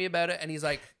like telling me about it, and he's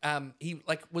like, he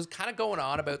like was kind of going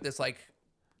on about this like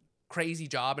crazy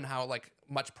job and how like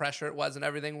much pressure it was and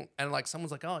everything, and like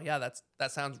someone's like, oh yeah,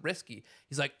 that sounds risky.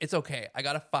 He's like, it's okay, I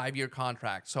got a 5-year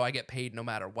contract, so I get paid no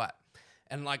matter what,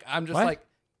 and like I'm just What? like,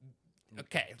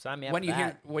 okay, Sign me up when for you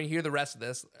that. hear the rest of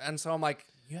this, and so I'm like,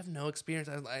 you have no experience.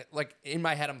 Like in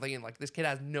my head, I'm thinking like this kid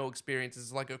has no experience.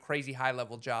 It's like a crazy high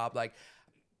level job. Like,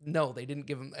 no, they didn't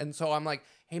give him. And so I'm like,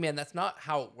 hey man, that's not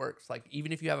how it works. Like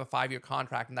even if you have a 5-year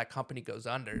contract and that company goes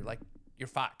under, like you're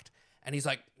fucked. And he's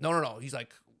like, no. He's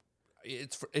like,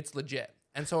 it's legit.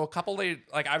 And so a couple days,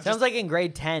 like I've Sounds just like in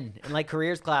grade 10 in like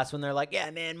careers class when they're like,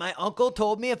 yeah, man, my uncle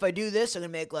told me if I do this, I'm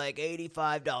gonna make like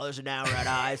 $85 an hour out of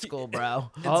high school, bro.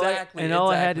 exactly. All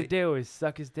I had to exactly. do was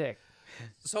suck his dick.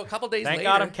 So a couple days Thank later,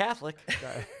 God I'm Catholic.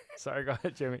 Sorry, go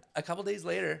ahead, Jimmy. a couple days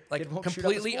later, like Kid won't shoot up the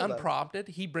completely school, though. unprompted,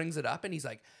 he brings it up and he's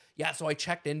like, yeah, so I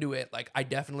checked into it. Like I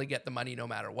definitely get the money no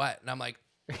matter what. And I'm like,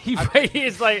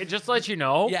 He's like, just to let you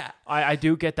know, Yeah. I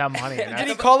do get that money. And Did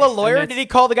he that's- call a lawyer? that's- Did he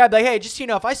call the guy? Like, hey, just so you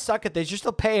know, if I suck at this, you're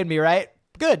still paying me, right?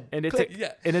 Good. And it's Click.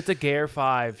 Yeah. and it's a Gear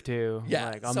 5 too. yeah,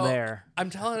 Like I'm so there. I'm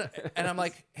telling, and I'm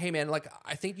like, hey man, like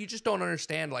I think you just don't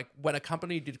understand. Like when a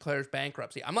company declares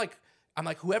bankruptcy, I'm like,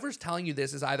 whoever's telling you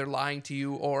this is either lying to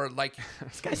you or like,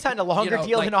 This guy signed a longer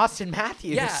deal like- than Austin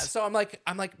Matthews. yeah. So I'm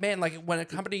like, man, like when a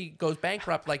company goes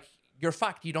bankrupt, like you're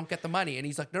fucked. You don't get the money. And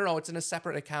he's like, no, it's in a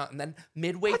separate account. And then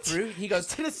midway through, he goes,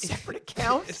 It's in a separate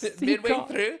account.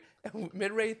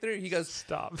 midway through, he goes,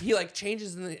 Stop. He like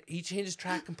changes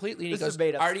track completely, and he This is goes, a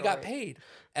made-up I already got story. paid.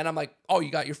 And I'm like, oh, you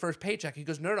got your first paycheck? He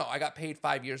goes, no, I got paid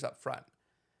 5 years up front.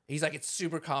 He's like, it's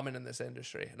super common in this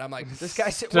industry. And I'm like, This guy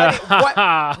said,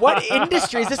 what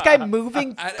industry? Is this guy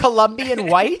moving Colombian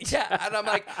white? yeah. And I'm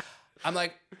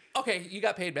like, okay, you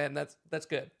got paid, man. That's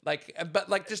good. Like, but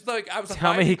like, just like I was like,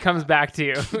 Tell why- me he comes back to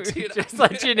you. Dude, Just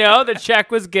let you know the check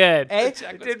was good. Eh?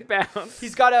 It did bounce.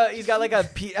 He's got like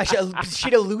a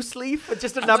sheet of loose leaf with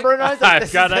just a number in it. It's like, I've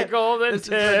this got is a it. golden this is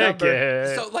the number.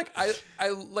 ticket. So like I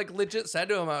like legit said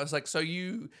to him, I was like, so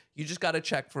you just got a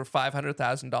check for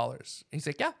 $500,000. He's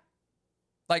like, yeah.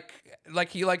 Like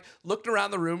he like looked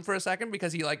around the room for a second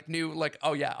because he like knew like,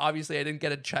 oh yeah, obviously I didn't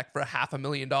get a check for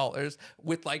 $500,000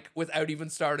 without even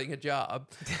starting a job.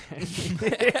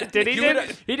 Did he You did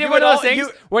would- he did you one would of those all- things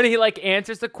you- when he like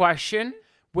answers the question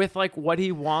with like what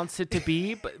he wants it to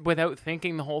be, but without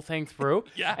thinking the whole thing through.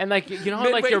 Yeah. And like you know how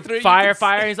like Midway your through, you can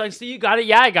firefighter, he's like, so you got it?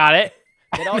 Yeah, I got it.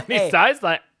 They'd all- And he hey, sighs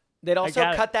like, they'd also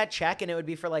got it. cut that check and it would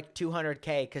be for like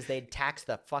 $200K because they'd tax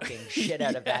the fucking shit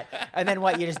out of that. And then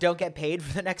what? You just don't get paid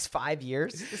for the next 5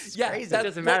 years? This is crazy. that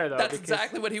doesn't matter, though, That's because-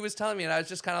 exactly what he was telling me, and I was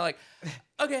just kind of like,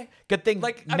 okay, Good thing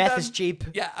like I'm meth done. is cheap.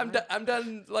 Yeah, I'm done. I'm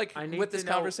done. Like I need with to this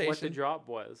know conversation. what the drop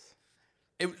was.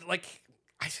 It was like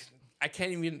I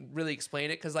can't even really explain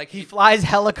it because like He flies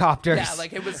helicopters Yeah,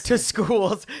 like it was to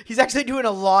schools. He's actually doing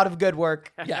a lot of good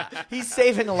work. Yeah. He's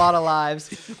saving a lot of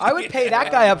lives. I would pay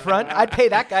that guy up front. I'd pay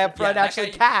that guy up front that actually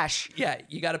guy- cash. Yeah,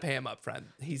 you got to pay him up front.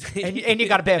 He's And you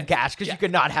got to pay him cash because Yeah. you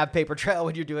could not have paper trail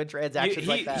when you're doing transactions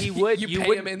like that. He would. you pay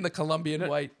would him in the Colombian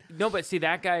white. No, but see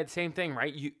that guy, same thing,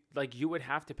 right? You would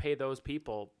have to pay those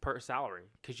people per salary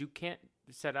because you can't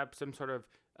set up some sort of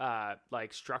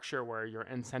like structure where you're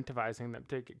incentivizing them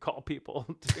to call people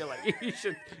to be like, you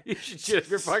should shoot up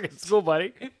your fucking school,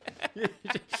 buddy.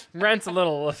 Rent's a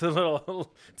little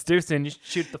it's Deucin. You should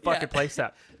shoot the fucking place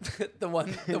up. the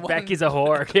one Becky's a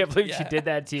whore. I can't believe she Yeah. did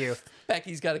that to you.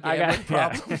 Becky's got a I gambling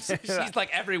got- problem. She's like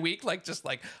every week, like just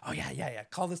like, oh yeah.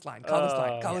 Call this line. Call this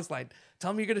line. Call this line.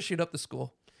 Tell them you're gonna shoot up the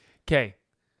school. Okay,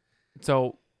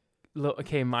 so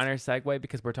minor segue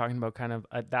because we're talking about kind of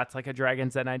that's like a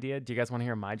Dragon's Den idea. Do you guys want to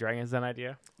hear my Dragon's Den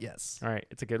idea? Yes. All right,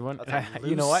 it's a good one. That's a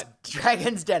You know loose what?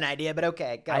 Dragon's Den idea, but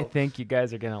okay, go. I think you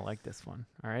guys are gonna like this one.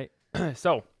 All right.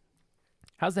 So,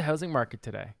 how's the housing market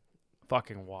today?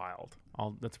 Fucking wild.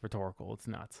 That's rhetorical. It's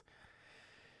nuts.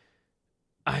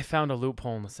 I found a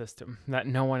loophole in the system that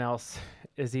no one else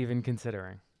is even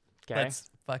considering. Okay. Let's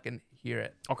fucking hear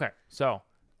it. Okay. So,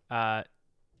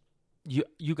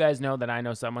 you guys know that I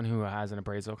know someone who has an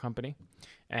appraisal company,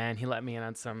 and he let me in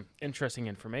on some interesting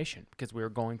information because we were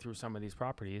going through some of these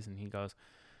properties, and he goes,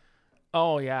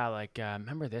 "Oh yeah, like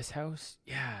remember this house?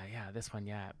 Yeah, this one,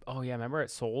 yeah. Oh yeah, remember it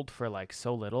sold for like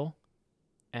so little?"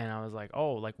 And I was like,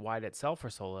 "Oh, like why did it sell for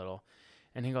so little?"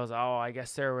 And he goes, "Oh, I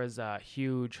guess there was a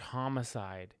huge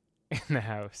homicide in the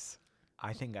house."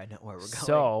 I think I know where we're going.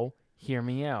 So, hear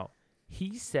me out.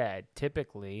 He said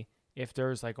typically if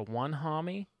there's like a one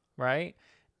homie, right,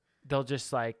 they'll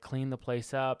just like clean the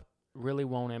place up, really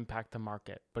won't impact the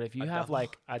market. But if you have double.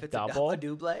 like a If it's double, a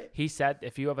double, he said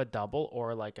if you have a double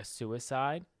or like a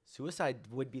suicide, suicide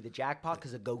would be the jackpot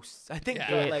because of ghosts. I think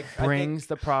Yeah. that, it like brings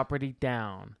the property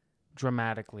down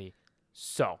dramatically.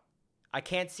 So, I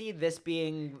can't see this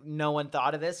being no one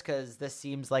thought of this because this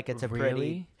seems like it's a really?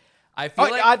 pretty. I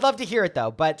feel like. I'd love to hear it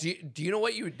though, but Do you know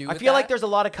what you would do? I with feel like that? there's a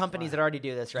lot of companies that already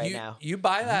do this right you, now. You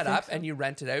buy that up and you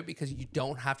rent it out because you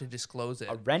don't have to disclose it.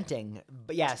 Renting,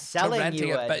 but yeah, To selling renting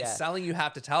you it, would, but yeah. selling you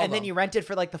have to tell And them. then you rent it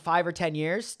for like the 5 or 10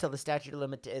 years till the statute of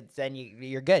limitations. Then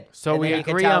you're good. So And we then you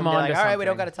can agree tell I'm them, they're onto like, all right, we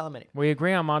don't something. got to tell them anything. we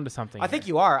agree I'm onto something. I think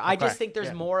here. you are. I Okay. just think there's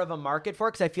Yeah. more of a market for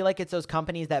it because I feel like it's those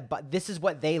companies that this is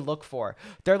what they look for.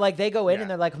 They're like they go in Yeah. and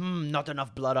they're like, not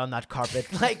enough blood on that carpet.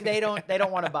 Like they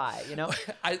don't want to buy. You know.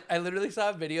 I literally saw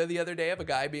a video the other day of a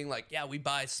guy being like, yeah, we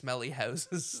buy smelly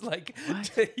houses. Like,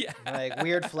 yeah. Like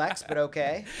weird flex, but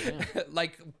okay.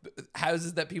 Like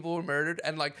houses that people were murdered.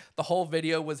 And like the whole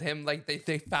video was him, like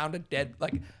they found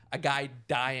a guy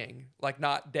dying, like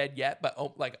not dead yet,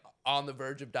 but like on the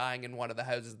verge of dying in one of the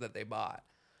houses that they bought.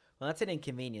 Well, that's an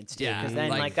inconvenience too. Yeah, Because then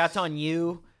like- that's on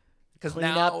you. Because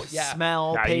Clean now, up, yeah,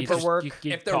 smell, Nah, you just- paperwork. you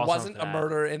if there call wasn't a something that.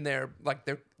 murder in there, like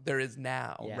there is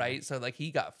now, Yeah. right? So like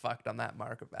he got fucked on that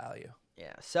market value.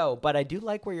 Yeah. So, but I do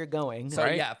like where you're going. So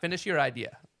Right. yeah, finish your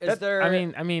idea. Is there? I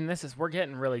mean, we're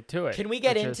getting really to it. Can we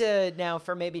get which is- into now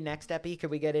for maybe next epi?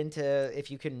 Could we get into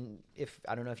if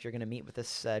I don't know if you're going to meet with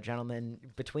this gentleman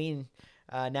between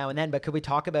now and then, but could we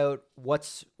talk about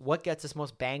what gets us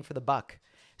most bang for the buck?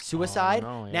 Suicide.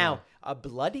 no, yeah. Now, a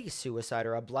bloody suicide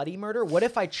or a bloody murder. What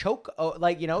if I choke?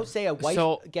 Say a wife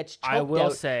So, gets choked I will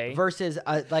out say- versus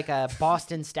like a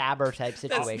Boston stabber type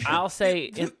situation. I'll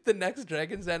say The next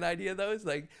Dragon's Den idea though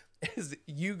is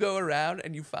you go around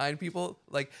and you find people,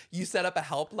 like you set up a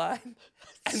helpline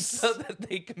and so that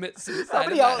they commit suicide.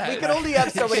 in that we house. can only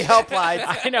have so many helplines.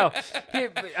 I know.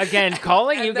 Again,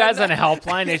 calling you And guys then on a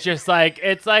helpline is just like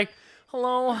it's like,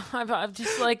 hello, I've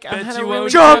just like I've had a you really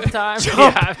won't tough jump, time. jump.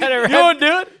 Yeah, I've had a You don't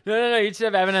do it. No. You should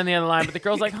have Evan on the other line, but the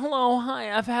girl's like, hello,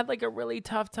 hi, I've had like a really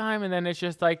tough time, and then it's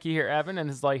just like you hear Evan, and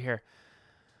it's like here.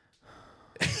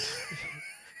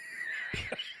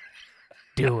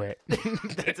 Do it.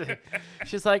 That's it.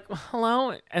 She's like,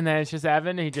 hello, and then it's just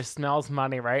Evan. And he just smells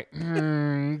money, right?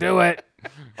 Do it.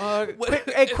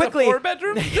 Quickly.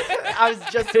 4-bedroom? I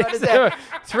was just about to say.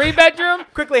 3-bedroom.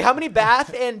 Quickly, how many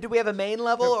bath and do we have a main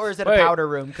level or is it a Wait, powder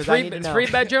room? Because I need to know.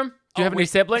 3-bedroom. Do you have any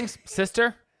siblings?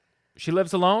 Sister? She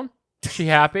lives alone? She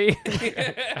happy?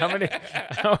 How many?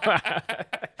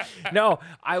 No,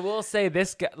 I will say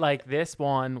this. This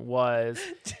one was.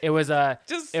 It was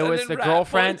Just It was sending the rat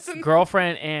points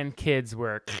girlfriend and kids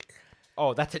work.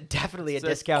 Oh, that's definitely a So-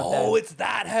 discount. Oh, then. it's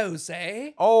that house,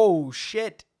 eh? Oh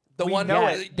shit. The We one know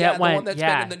that, it. yeah, That the one, one that's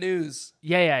yeah. been in the news.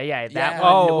 Yeah. That Yeah.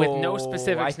 one Oh, with no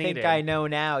specifics I think needed. I know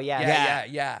now. Yeah.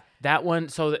 Yeah. That one.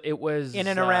 So it was In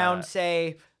and around,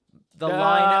 say the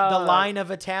line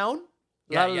of a town.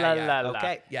 Yeah, La yeah, La yeah. La La.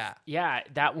 Okay. Yeah. Yeah,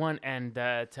 that one, and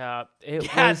it Yeah,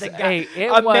 was the guy, it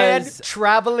man was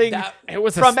traveling it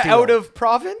was a from steal. out of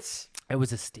province. It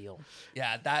was a steal.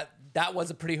 Yeah, that was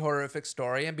a pretty horrific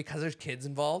story, and because there's kids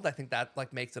involved, I think that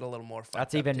like makes it a little more fucked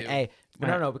That's up, even too.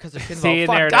 no, because there's kids See,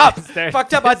 involved. there Fucked it up. is. There-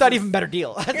 Fucked up. I thought even better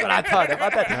deal. That's what I thought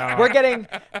about that.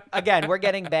 We're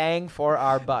getting bang for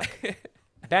our buck.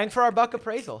 Bang for our buck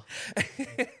appraisal.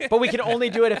 But we can only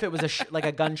do it if it was like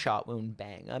a gunshot wound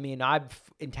bang. I mean,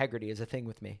 integrity is a thing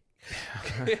with me.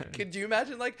 Could you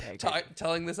imagine like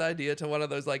telling this idea to one of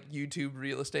those like YouTube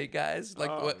real estate guys?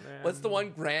 Like what's the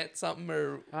one, Grant something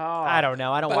or I don't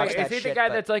know. I don't But watch wait, that Is he shit. the guy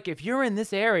but- that's like, if you're in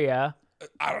this area,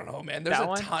 I don't know, man. There's That a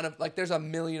one? ton of like there's a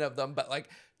million of them, but like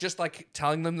just like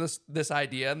telling them this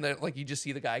idea, and then like you just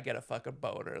see the guy get a fucking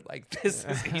boner. Like he's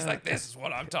like, this is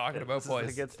what I'm talking about, this is boys.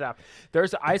 the good stuff.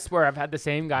 I swear, I've had the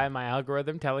same guy in my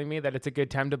algorithm telling me that it's a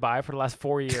good time to buy for the last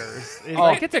 4 years. He's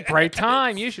like, it's a great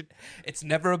time. You should. It's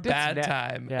never a bad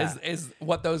time. yeah. Is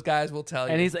what those guys will tell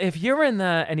you. And he's if you're in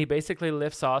the and he basically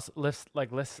lists all It's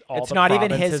the not even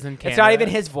provinces his. in It's Canada. not even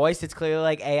his voice. It's clearly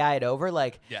like AI'd over.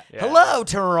 Like, Yeah. hello,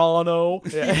 Toronto.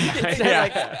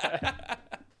 Yeah.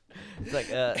 It's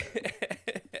like,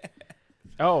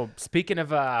 Oh, speaking of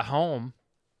home,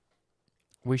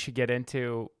 we should get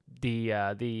into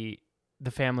the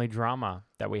family drama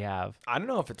that we have. I don't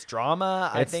know if it's drama.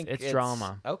 I think it's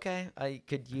drama. Okay.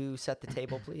 Could you set the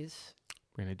table, please?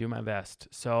 I'm gonna do my best.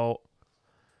 So,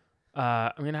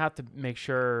 I'm gonna have to make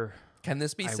sure. Can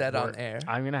this be said on air?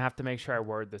 I'm gonna have to make sure I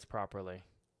word this properly.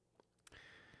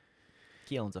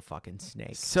 Keelan's a fucking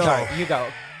snake. So- Sorry, you go.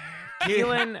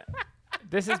 Keelan,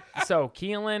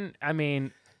 Keelan, I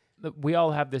mean, we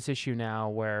all have this issue now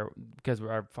where, because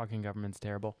our fucking government's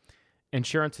terrible,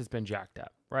 insurance has been jacked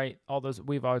up, right?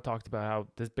 We've always talked about how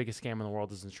the biggest scam in the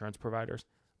world is insurance providers.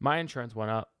 My insurance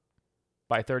went up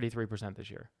by 33% this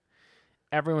year.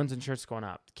 Everyone's insurance is going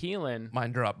up. Keelan,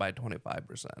 Mine dropped by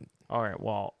 25%. all right,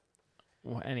 well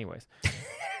anyways.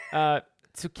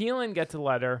 So Keelan gets a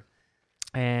letter,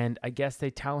 and I guess they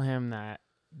tell him that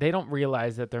they don't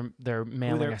realize that they're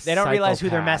mailing They don't realize who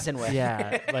they're psychopath. messing with.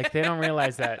 Yeah, like they don't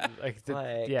realize that. Like-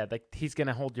 Like he's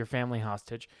gonna hold your family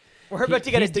hostage. We're about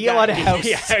to get a He's the deal guy- on a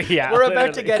house. Yeah, We're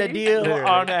about to literally. get a deal Literally.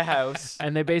 on a house.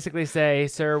 And they basically say,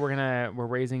 "Sir, we're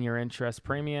raising your interest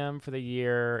premium for the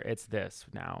year. It's this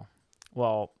now."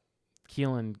 Well,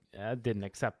 Keelan didn't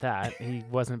accept that. He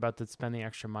wasn't about to spend the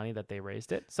extra money that they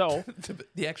raised it. So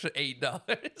The extra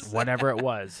 $8. whatever it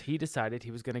was, he decided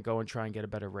he was going to go and try and get a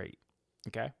better rate.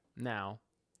 Okay. Now,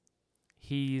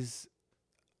 he's,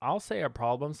 I'll say, a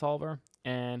problem solver.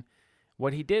 And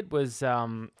what he did was a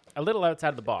little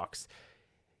outside the box.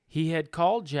 He had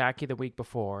called Jackie the week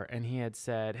before, and he had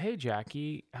said, "Hey,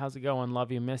 Jackie, how's it going?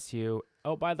 Love you, miss you.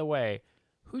 Oh, by the way,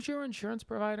 who's your insurance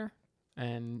provider?"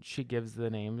 And she gives the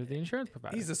name of the insurance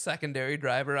provider. He's a secondary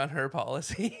driver on her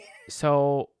policy.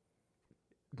 So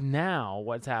now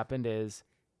what's happened is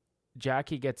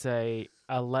Jackie gets a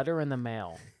letter in the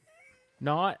mail.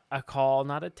 Not a call,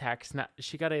 not a text.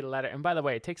 She got a letter. And by the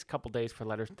way, it takes a couple days for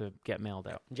letters to get mailed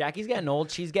out. Jackie's getting old.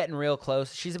 She's getting real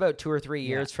close. She's about 2 or 3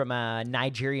 years from a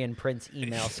Nigerian prince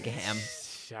email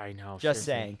scam. I know. Just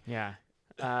seriously. saying.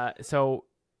 Yeah. So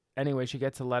anyway, she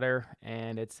gets a letter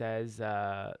and it says,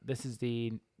 "This is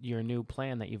your new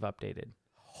plan that you've updated."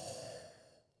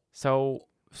 So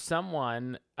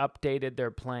someone updated their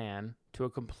plan to a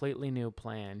completely new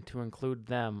plan to include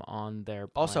them on their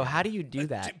plan. Also, how do you do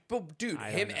that? Dude,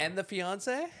 I him don't know. and the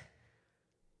fiance?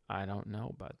 I don't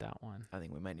know about that one. I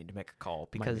think we might need to make a call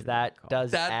need because to that make a call.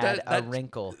 does add a that-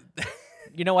 wrinkle.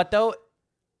 You know what, though?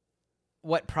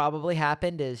 What probably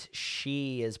happened is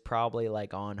she is probably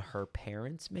like on her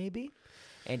parents, maybe,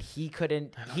 and he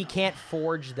can't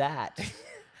forge that.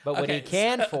 But what he Okay,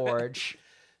 can forge,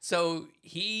 So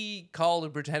he called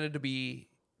and pretended to be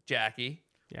Jackie.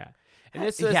 Yeah. And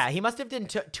this is, yeah, he must have done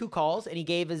two calls, and he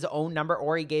gave his own number,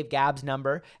 or he gave Gab's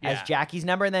number as Yeah. Jackie's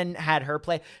number, and then had her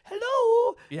play,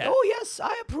 "Hello, Yeah. oh yes,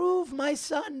 I approve my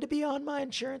son to be on my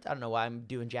insurance." I don't know why I'm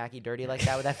doing Jackie dirty like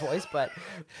that with that voice, but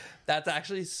That's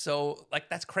actually so, like,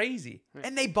 that's crazy.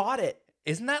 and they bought it.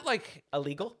 Isn't that like,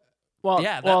 Illegal? well,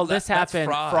 Yeah, this that's happened.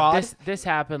 fraud. This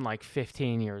happened like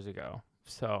 15 years ago.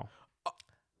 So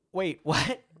Wait,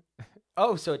 what?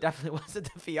 Oh, so it definitely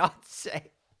wasn't the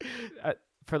fiance.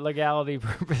 for legality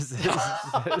purposes,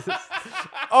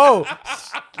 Oh,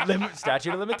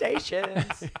 statute of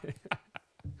limitations.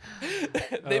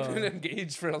 they've been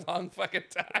engaged for a long fucking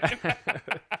time.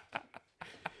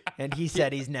 And he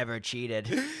said he's never cheated.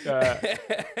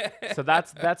 so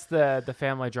that's the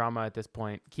family drama at this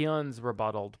point. Keelan's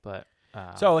rebutted, but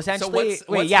So essentially, what's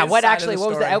wait, his yeah. What side of actually? the What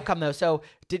was the story? outcome though? So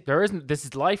did There isn't. This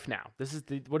is life now. This is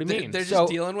the. What do you mean? They're So-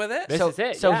 just dealing with it. This so is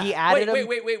it, so yeah. he added him.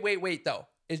 Wait. Though,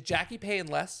 is Jackie paying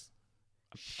less?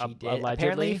 She did.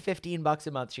 Allegedly? Apparently, $15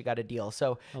 a month. She got a deal.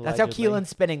 So that's Allegedly. how Keelan's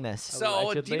spinning this. So do you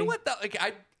Allegedly. know what?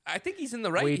 I think he's in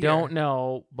the right. we here. don't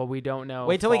know, but we don't know.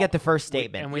 Wait till we get the first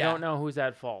statement. and we Yeah. don't know who's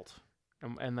at fault,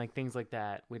 and like things like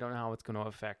that. We don't know how it's going to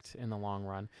affect in the long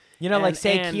run. You know, like And-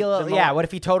 say and Keelan. the Yeah. What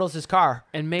if he totals his car?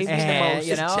 And maybe the And, most.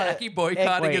 you know, Jackie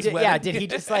boycotting his Did, wedding. yeah. Did he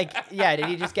just like? Yeah. Did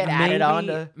he just get added on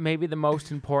to? Maybe the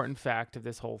most important fact of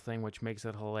this whole thing, which makes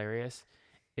it hilarious,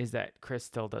 is that Chris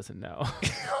still doesn't know.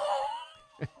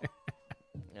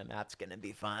 And that's gonna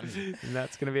be fun. And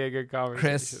that's going to be a good conversation.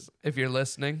 Chris, if you're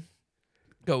listening,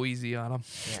 go easy on him.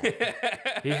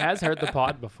 He has heard the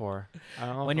pod before. I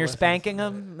don't know When if you're he listens. spanking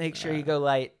him, make sure you go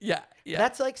light. Yeah.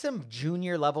 That's like some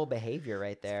junior level behavior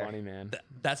right It's there. funny, man.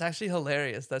 That's actually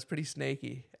hilarious. That's pretty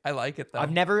snaky. I like it though.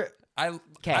 I've never.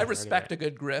 I respect a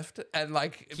good grift and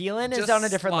like Keelan is just on a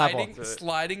different level.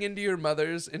 Sliding into your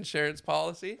mother's insurance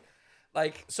policy.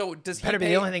 Like, so does he Better be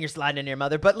pay, the only thing you're sliding into your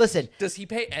mother. But listen, does he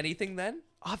pay anything then?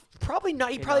 probably not.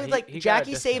 He You know, probably he- like he got a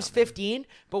Jackie discount, saves man. 15,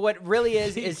 but what really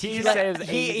is He he saves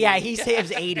 80. Yeah, he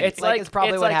saves 80. It's like it's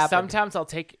probably it's what like happened. sometimes I'll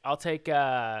take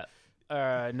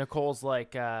Nicole's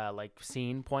like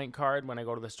scene point card when I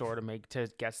go to the store to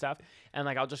get stuff, and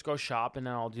like I'll just go shop and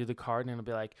then I'll do the card and it'll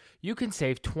be like, you can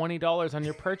save $20 on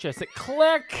your purchase. It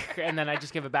click, and then I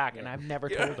just give it back, and I've never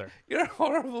told her. You're a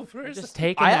horrible person. Just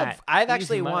taking I that. have I've easy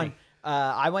actually money. won.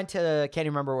 I went to can't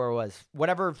even remember where it was.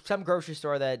 Whatever, some grocery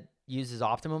store that uses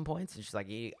Optimum points, and she's like,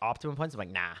 Optimum points. I'm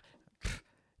like,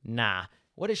 nah.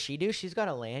 What does she do? She's got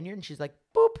a lanyard, and she's like,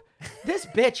 boop. This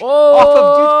bitch off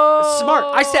of dude, smart.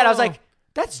 I was like,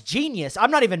 that's genius. I'm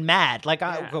not even mad. Like,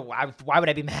 why would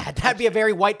I be mad? That'd be a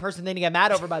very white person thing to get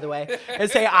mad over, by the way,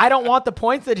 and say, I don't want the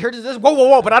points that here's this.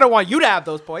 Whoa, but I don't want you to have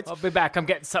those points. I'll be back. I'm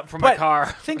getting something from my But car.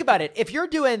 think about it. If you're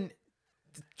doing,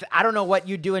 I don't know what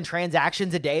you do in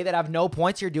transactions a day that have no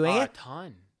points, you're doing A it.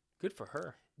 ton. Good for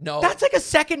her. No. That's like a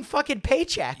second fucking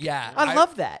paycheck. Yeah. I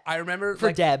love that. I remember for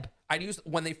like, Deb. I knew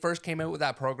when they first came out with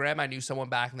that program, I knew someone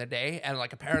back in the day, and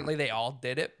like apparently they all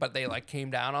did it, but they like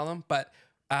came down on them. But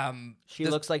She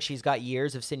looks like she's got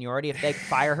years of seniority. If they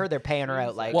fire her, they're paying her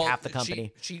out like half the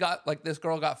company. She got like this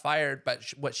girl got fired, but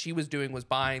what she was doing was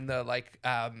buying the like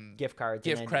Gift cards,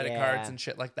 gift and then- credit yeah. cards and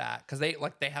shit like that, because they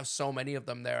have so many of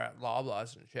them there at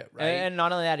Loblaws and shit, right? And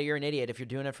not only that, you're an idiot. If you're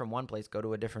doing it from one place, go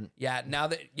to a different. now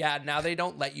they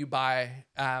don't let you buy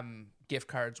gift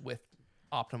cards with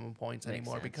Optimum points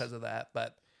anymore sense. because of that.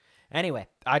 But Anyway,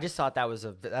 I just thought that's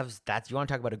you want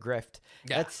to talk about a grift.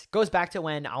 Yeah. That's goes back to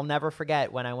when I'll never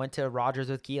forget when I went to Rogers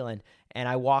with Keelan and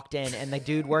I walked in and the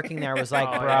dude working there was like,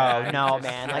 Oh, bro, yeah. no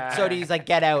man. Like so he's like,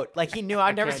 get out. Like he knew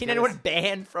I've never can't seen do anyone this.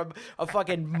 banned from a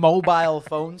fucking mobile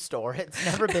phone store. It's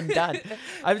never been done.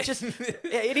 I was just and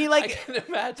he I like can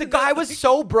imagine the guy that, was like-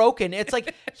 so broken. It's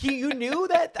like you knew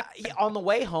that on the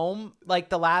way home,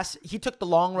 like he took the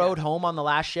long road home on the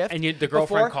last shift. And the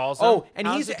girlfriend calls him, Oh, and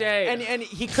 "How's he's the day?" and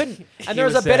he couldn't. And He there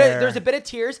was was a bit there. there's a bit of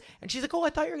tears, and she's like, "Oh, I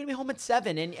thought you were gonna be home at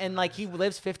 7." And like he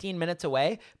lives 15 minutes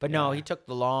away, but no, he took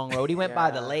the long road. He went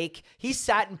by the lake. He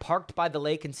sat and parked by the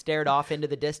lake and stared off into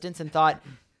the distance and thought,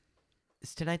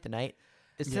 "Is tonight the night?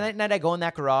 Is tonight the night I go in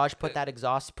that garage, put that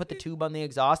exhaust, put the tube on the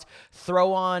exhaust,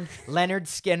 throw on Leonard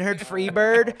Skinner,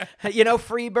 Freebird,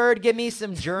 Freebird, give me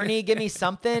some Journey, give me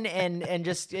something, and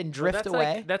just drift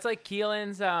away." That's like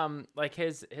Keelan's like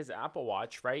his Apple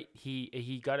Watch, right?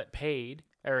 He got it paid,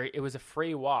 or it was a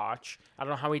free watch. I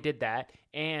don't know how he did that.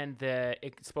 And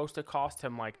it's supposed to cost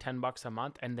him like $10 a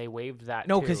month, and they waived that.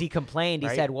 No, too, because he complained. He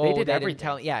right? said, They "Whoa, did they didn't everything.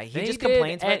 tell." Yeah, he They just did,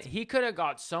 complains. and But he could have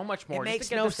got so much more. it just makes to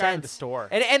get no this guy in the sense. store.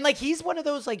 And like he's one of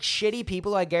those like shitty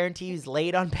people who I guarantee he's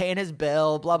late on paying his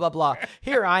bill. Blah blah blah.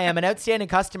 Here I am, an outstanding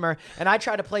customer, and I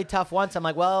try to play tough once. I'm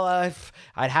like, well,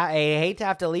 I hate to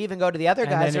have to leave and go to the other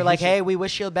guys. then They're he like, should- hey, we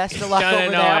wish you the best of luck No,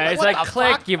 over there. I'm it's "What like the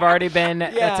click. fuck?" You've already been.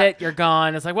 That's Yeah. it. You're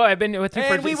gone. It's like, well, I've been with you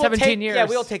And for we will 17 take, years. Yeah,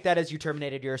 we'll take that as you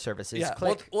terminated your services. Yeah,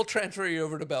 Click. we'll transfer you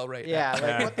over to Bell right Yeah, now.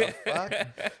 like what the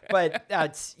fuck? But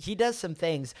he does some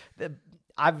things. That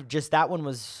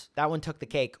one took the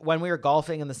cake. When we were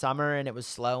golfing in the summer and it was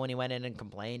slow and he went in and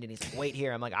complained and he's like, wait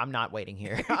here. I'm like, I'm not waiting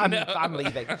here. I'm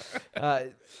leaving.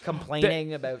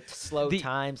 Complaining about slow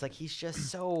times. Like he's just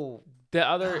so. The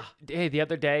other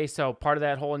day, so part of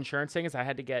that whole insurance thing is I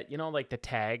had to get, like the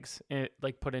tags,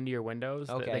 like put into your windows.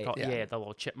 Okay, They call, yeah. the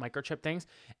little microchip things.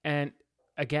 And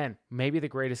again, maybe the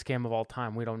greatest scam of all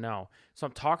time. We don't know. So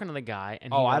I'm talking to the guy,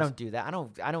 and Oh, he I goes, don't do that.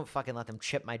 I don't fucking let them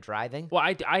chip my driving. Well,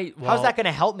 well, How's that going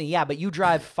to help me? Yeah, but you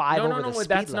drive 5 no, over no, the no. speed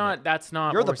That's limit.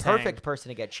 not. You're what the we're saying. perfect person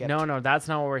to get chipped. No, that's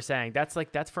not what we're saying. That's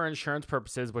for insurance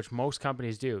purposes, which most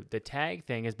companies do. The tag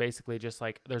thing is basically just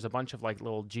like there's a bunch of like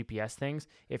little GPS things.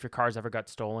 If your car's ever got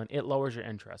stolen, it lowers your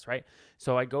interest, right?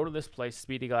 So I go to this place,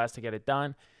 Speedy Glass, to get it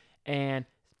done, and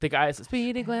the guy is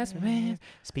Speedy Glass, man,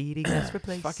 Speedy Glass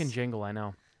replace. fucking jingle, I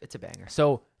know. It's a banger.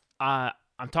 So I'm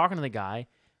talking to the guy,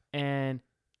 and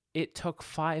it took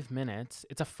 5 minutes.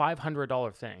 It's a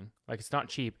 $500 thing. Like, it's not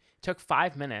cheap. It took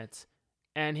 5 minutes,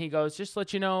 and he goes, just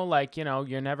let you know, like,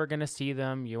 you're never going to see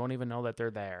them. You won't even know that they're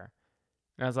there.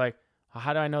 And I was like,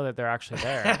 how do I know that they're actually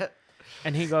there?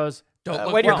 And he goes, Don't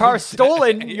look when your wrong. car's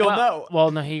stolen, you'll know. Well,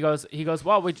 no, he goes,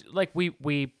 well,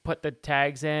 we put the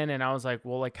tags in, and I was like,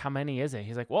 well, like, how many is it?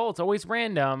 He's like, well, it's always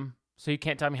random, so you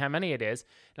can't tell me how many it is.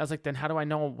 And I was like, then how do I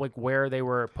know like where they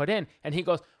were put in? And he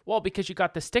goes, well, because you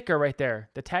got the sticker right there,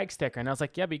 the tag sticker. And I was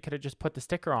like, yeah, but you could have just put the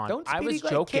sticker on. I was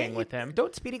joking with him.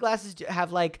 Don't Speedy Glasses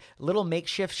have like little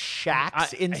makeshift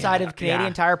shacks inside of Canadian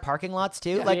yeah. Tire parking lots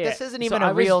too? Yeah, like yeah. this isn't So even I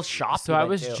a was- real shop. So you I went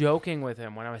was to. joking with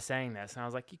him when I was saying this, and I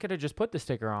was like, you could have just put the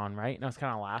sticker on, right? And I was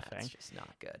kind of laughing. That's just not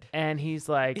good. And he's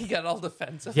like, He got all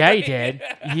defensive. yeah, he did.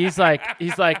 He's like,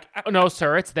 oh, no,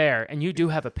 sir, it's there. And you do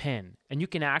have a pin, and you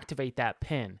can activate that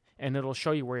pin, and it'll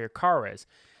show you where your car is.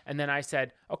 And then I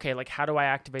said, okay, like, how do I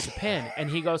activate the pin?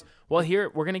 And he goes, well, here,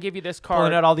 we're going to give you this card.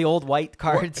 Pulling out all the old white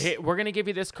cards. We're going to give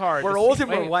you this card. We're This- old and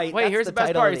wait, we're white. Wait, That's here's the the best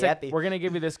title part. of He's the like, epi. we're going to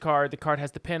give you this card. The card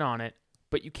has the pin on it,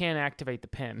 but you can't activate the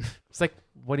pin. It's like,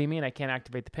 what do you mean I can't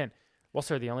activate the pin? Well,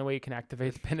 sir, the only way you can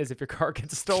activate the pin is if your car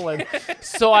gets stolen.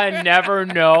 So I never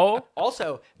know.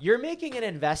 Also, you're making an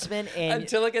investment in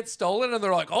Until it gets stolen, and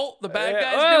they're like, "Oh, the bad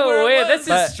guys knew where Oh, it wait, was."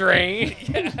 this is strange.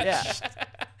 yeah.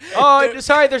 Oh,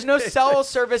 sorry, there's no cell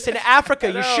service in Africa.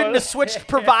 You No. shouldn't have switched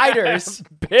providers.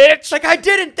 Bitch. Like I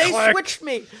didn't. They Click. switched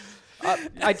me.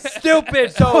 I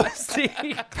Stupid. So, pussy.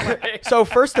 so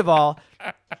first of all,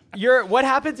 what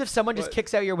happens if someone just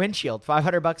kicks out your windshield?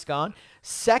 $500 gone.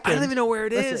 Second, I don't even know where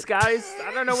it is, Listen. guys.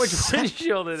 I don't know which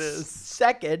windshield it is.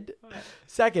 Second,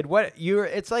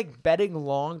 it's like betting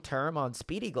long term on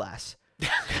Speedy Glass.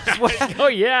 Oh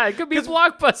yeah, it could be a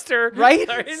Blockbuster, Right?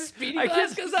 Speedy I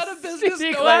Glass guess goes out of business.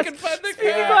 Speedy No Glass- one can find the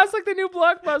Speedy car. Glass, like the new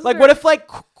Blockbuster. Like, what if like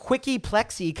Quickie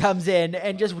Plexi comes in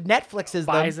and just Netflixes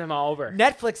buys them? them all over?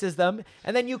 Netflixes them,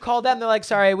 and then you call them. They're like,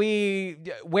 "Sorry,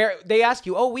 where?" They ask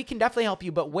you, "Oh, we can definitely help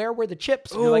you, but where were the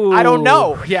chips?" And you're like, "I don't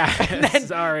know." Ooh, Yeah, And then-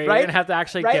 sorry. right? You're gonna have to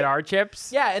actually Right? get our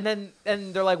chips. Yeah,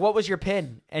 and they're like, "What was your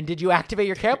PIN? And did you activate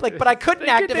your camp?" Like, but I couldn't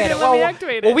They activate it. didn't let me Well,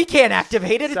 activate well, it. we can't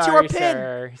activate it. It's Sorry, your PIN.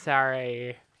 sir. Sorry.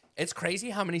 It's crazy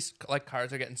how many like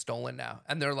cars are getting stolen now,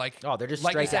 and they're like, Oh, they're just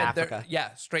like you straight to said, they're- Africa.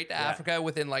 Yeah, straight to Africa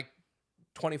within like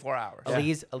 24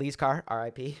 hours. Elise car,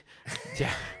 R.I.P.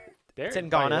 Yeah, It's in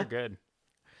They're Ghana. good.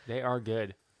 They are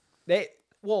good.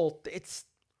 It's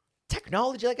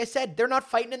technology. Like I said, they're not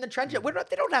fighting in the trenches.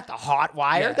 They don't have to hot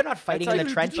wire. Yeah. They're not fighting It's in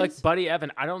the trenches. Like Buddy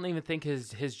Evan, I don't even think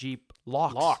his Jeep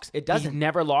Locks. It doesn't. He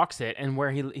never locks it, and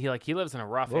where he lives in a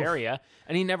rough area,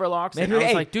 and he never locks it. Maybe- And I was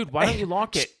hey, like, dude, why don't you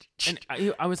lock it? And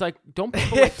I was like, don't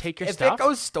people like take your if stuff? it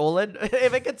goes stolen,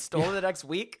 if it gets stolen the next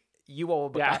week, you owe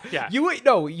him. Yeah. You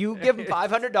give them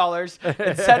 $500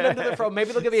 and send them to the phone.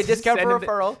 Maybe they'll give you a discount Send for him the-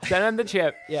 referral. Send him the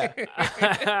chip.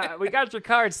 Yeah. We got your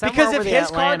card somewhere Because over if the his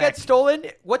car Atlantic. gets stolen,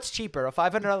 what's cheaper, a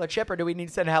 $500 chip, or do we need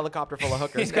to send a helicopter full of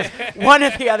hookers? 'Cause one or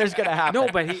the other's gonna happen. No,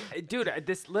 but dude,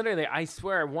 this literally, I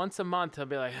swear, once a month he'll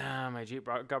be like, my Jeep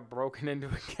got broken into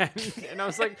again, and I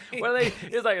was like, what are they?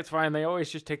 He's like, it's fine. They always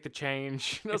just take the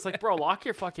change. And I was like, bro, lock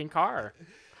your fucking car.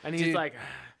 And he's Dude. like,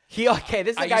 This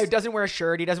is a I guy who used- doesn't wear a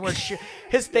shirt. He doesn't wear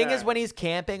His thing Yeah. is when he's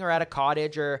camping or at a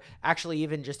cottage or actually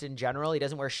even just in general, he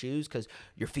doesn't wear shoes because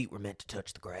your feet were meant to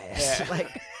touch the grass. Yeah.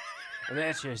 Like, and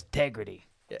that's just integrity.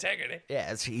 Integrity.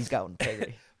 yeah, he's got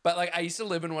integrity. But like I used to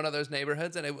live in one of those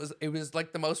neighborhoods, and it was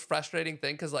like the most frustrating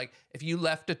thing because like if you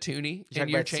left a toonie in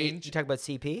your change, You talk about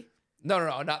CP?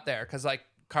 no, not there because like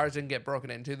cars didn't get broken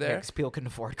into there. Because people can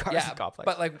afford cars Yeah, in complex.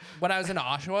 but like when I was in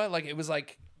Oshawa, like it was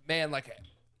like man, like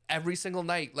every single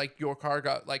night, like your car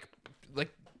got like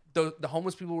the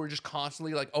homeless people were just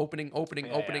constantly like opening,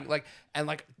 yeah. like and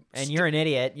like and you're an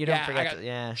idiot. You don't yeah, I forget.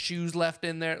 got shoes left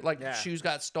in there. Like Yeah. shoes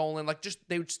got stolen. Like just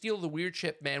they would steal the weird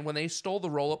shit, man. When they stole the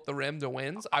roll up the rim to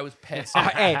wins, I was pissed.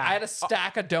 Hey. I had a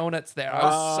stack of donuts there. I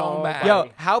was so Oh, mad. Yo,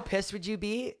 how pissed would you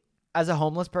be as a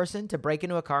homeless person to break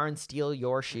into a car and steal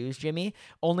your shoes, Jimmy,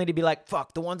 only to be like,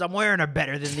 fuck, the ones I'm wearing are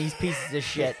better than these pieces of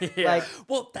shit. Yeah. Like,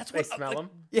 Well, that's They what smell like, them.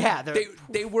 yeah,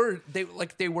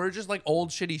 They were just like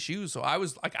old shitty shoes. So I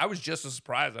was just as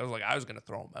surprised. I was like I was gonna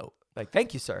throw them out. Like,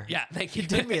 thank you, sir. Yeah, thank you. You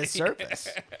did me a service.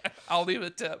 I'll leave a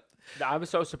tip. I was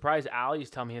so surprised. Al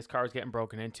used to tell me his car was getting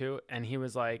broken into, and he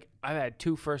was like, "I've had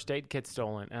 2 first aid kits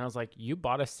stolen," and I was like, "You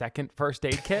bought a second first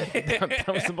aid kit?" That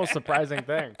was the most surprising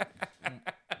thing.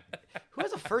 Who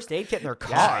has a first aid kit in their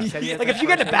car? Yeah, he said he had Like, the if you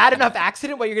get in a bad enough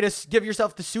accident where you're going to give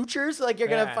yourself the sutures, like, you're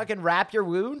going to Yeah. fucking wrap your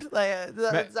wound? Like, is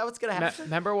that what's going to happen?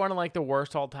 Remember one of like the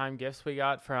worst all-time gifts we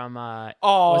got from?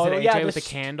 Oh, was it AJ yeah, with the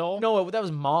candle? No, that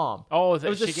was Mom. Oh, It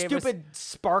was a she gave us- stupid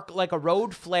spark, like a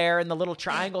road flare and the little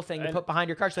triangle thing you put behind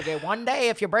your car. So, okay, one day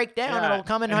if you break down, Yeah, it'll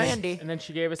come in and then- handy. And then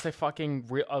she gave us a fucking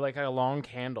like a long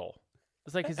candle.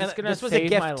 It's like, is this And gonna this was a save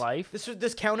gift. my life?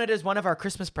 This counted as one of our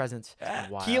Christmas presents.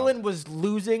 Wild. Keelan was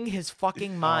losing his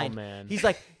fucking mind. man. He's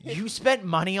like, you spent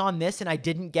money on this and I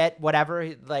didn't get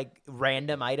whatever like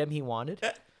random item he wanted.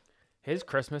 His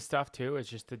Christmas stuff too is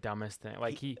just the dumbest thing.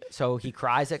 Like So he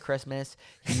cries at Christmas.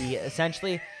 He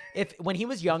essentially, when he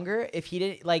was younger, if he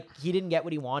didn't get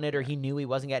what he wanted or he knew he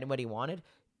wasn't getting what he wanted,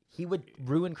 he would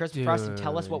ruin Christmas for us and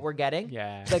tell us what we're getting.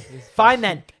 Yeah. Like, fine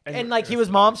then. And like, he was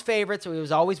Mom's favorite, so he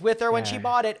was always with her when she Yeah.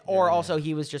 bought it. Or also,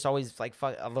 he was just always like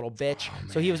a little bitch.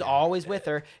 So he was always with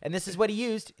her. And this is what he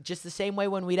used, just the same way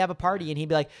when we'd have a party and he'd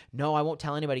be like, no, I won't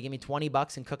tell anybody. Give me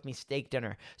 $20 and cook me steak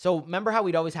dinner. So remember how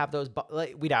we'd always have those,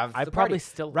 we'd have I the probably party,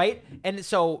 still- right? And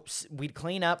so we'd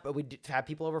clean up, but we'd have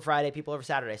people over Friday, people over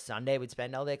Saturday. Sunday, we'd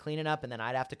spend all day cleaning up, and then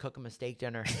I'd have to cook him a steak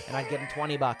dinner, and I'd give him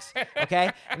 $20,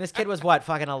 okay? And this kid was what,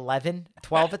 fucking 11,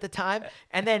 12 at the time?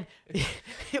 And then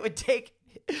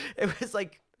it was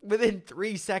like within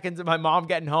 3 seconds of my mom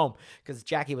getting home, because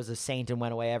Jackie was a saint and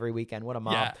went away every weekend. What a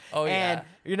mom. Yeah. Oh, and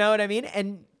yeah. you know what I mean?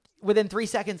 And within 3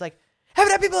 seconds, like,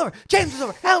 haven't had people over. James was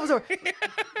over. Alan was over.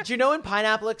 Do you know in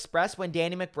Pineapple Express when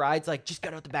Danny McBride's like, just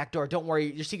get out the back door. Don't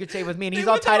worry. Your secret's safe with me. And he's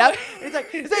all tied up. And he's like,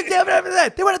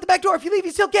 they went out the back door. If you leave,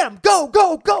 you still get them. Go,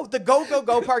 go, go. The go, go,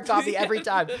 go part got me every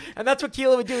time. And that's what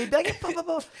Keelan would do. He'd be like, "Puff, puff,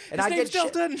 puff." And I'd name's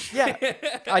get Delton. shit.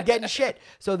 Yeah. I'd get in shit.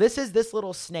 So this is this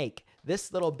little snake.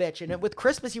 This little bitch. And with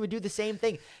Christmas, he would do the same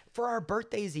thing. For our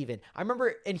birthdays even. I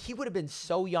remember, and he would have been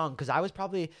so young because I was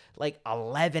probably like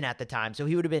 11 at the time. So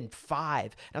he would have been 5.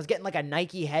 And I was getting like a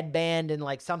Nike headband and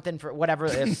like something for whatever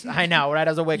it is. I know, right?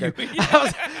 As a wigger.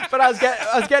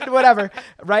 I was getting whatever,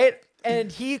 right?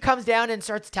 And he comes down and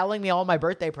starts telling me all my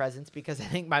birthday presents because I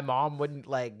think my mom wouldn't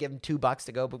like give him $2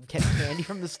 to go get candy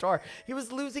from the store. He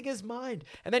was losing his mind.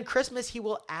 And then Christmas, he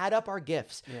will add up our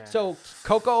gifts. Yeah. So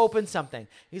Coco opens something.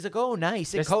 He's like, oh,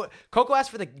 nice. And Coco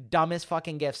asked for the dumbest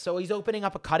fucking gifts. So he's opening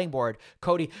up a cutting board.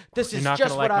 Cody, this is not just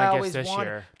gonna what like I my always gifts this wanted.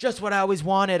 year. Just what I always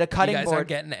wanted, a cutting You guys board. aren't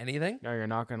getting anything? No, you're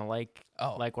not gonna like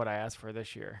Oh. what I asked for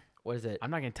this year. What is it? I'm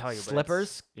not gonna tell you. but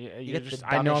Slippers? it's- You you get just, the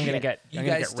I know dumbest I'm gonna shit. get. You I'm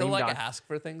gonna guys get still reamed like on. ask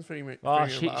for things for your Oh,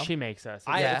 mom? she makes us.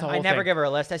 I It's a whole never thing. give her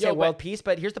a list. I say Yo, world but- peace,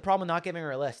 but here's the problem with not giving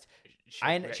her a list. She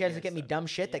ends up yes, getting me dumb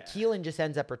shit that Keelan just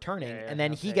ends up returning, Yeah, and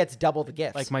then I'll he take- gets double the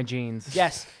gifts. like my jeans.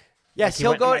 Yes. Yes, he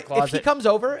he'll went in go my if he closet, comes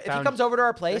over. If he found- comes over to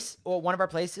our place or one of our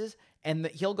places, and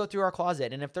he'll go through our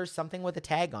closet, and if there's something with a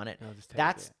tag on it, I'll just take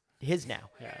that's it. his now.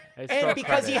 Yeah. It's And still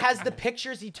because he credit. has the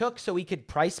pictures he took, so he could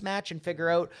price match and figure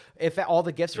out if all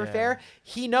the gifts were Yeah. fair.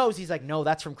 He knows. He's like, no,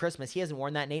 that's from Christmas. He hasn't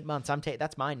worn that in 8 months.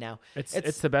 That's mine now.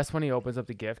 It's the best when he opens up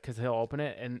the gift because he'll open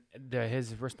it and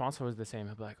his response was the same.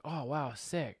 He'll be like, "Oh wow,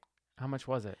 sick. How much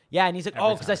was it?" Yeah, and he's like, Every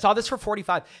oh, because I time. saw this for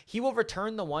 45. He will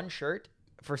return the one shirt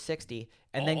for 60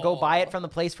 and then go buy it from the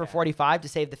place for 45 to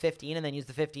save the 15 and then use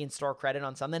the 15 store credit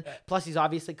on something. Plus, he's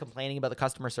obviously complaining about the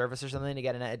customer service or something to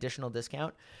get an additional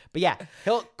discount. But yeah,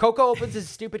 Coco opens his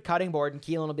stupid cutting board and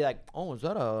Keelan will be like, oh, is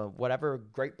that a whatever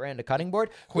great brand of cutting board?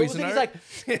 He's Cuisinart? like,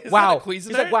 Is that a wow. He's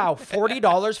Cuisinart? like, wow,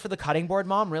 $40 for the cutting board,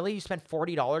 Mom? Really? You spent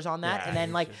 $40 on that? Yeah, And then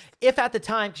he's like, if at the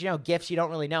time, 'cause, gifts you don't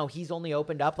really know, he's only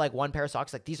opened up like one pair of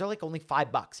socks. Like these are like only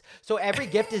 $5. So every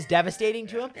gift is devastating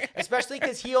to him, especially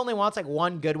because he only wants like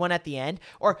one good one at the end.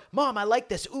 Or, Mom, I like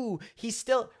this. Ooh, he's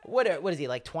still, what is he,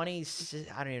 like 20,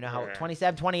 I don't even know how,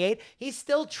 27, 28? He's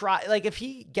still like if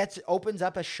he opens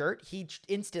up a shirt, he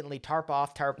instantly tarp on,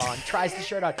 tries the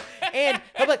shirt on. And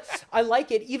he'll be like, I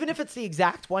like it. Even if it's the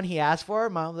exact one he asked for,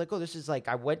 Mom's like, oh, this is like,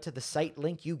 I went to the site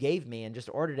link you gave me and just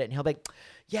ordered it. And he'll be like,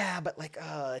 yeah, but like,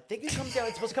 I think it's supposed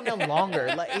to come down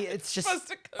longer. Like, it's just, Supposed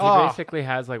to He oh. basically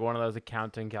has like one of those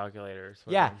accounting calculators.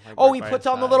 with Yeah. him, like, Oh, right he by puts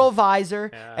his on the side. little visor,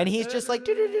 Yeah. and he's just like,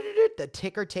 the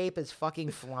ticker tape is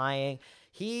fucking flying.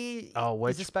 He's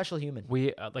a special human.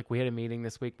 We we had a meeting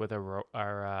this week with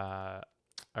our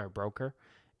broker,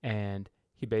 and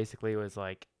he basically was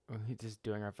like, he's just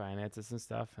doing our finances and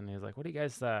stuff, and he was like, "What are you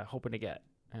guys hoping to get?"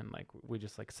 And like we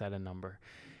just like set a number.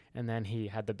 And then he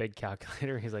had the big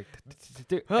calculator. He's like,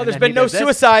 Well, and there's then been he no does this,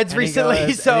 suicides and he recently,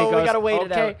 goes- so and he we goes, gotta wait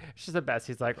it okay. out. She's the best.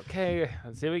 He's like, okay,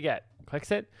 let's see what we get.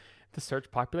 Clicks it. the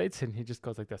search populates, and he just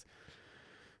goes like this.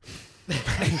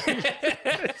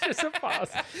 It's just a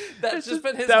pause. That's just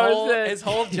been it. his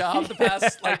whole job the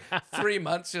past like 3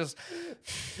 months, just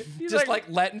like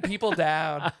letting people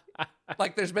down.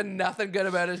 Like there's been nothing good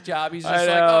about his job. He's just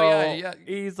like, oh yeah.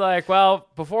 He's like, well,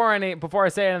 before I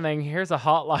say anything, here's a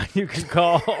hotline you can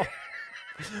call.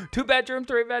 2-bedroom,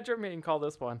 3-bedroom. You can call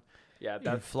this one. Yeah,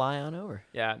 You fly on over.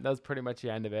 Yeah, that was pretty much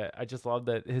the end of it. I just love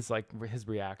that his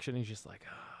reaction. He's just like,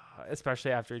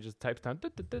 especially after he just types down,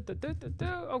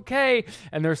 okay.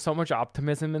 And there's so much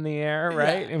optimism in the air,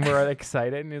 right? Yeah. And we're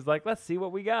excited. And he's like, let's see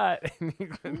what we got. And he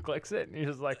clicks it. And he's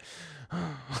just like,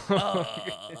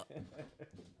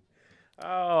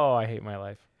 oh, I hate my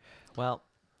life. Well,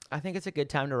 I think it's a good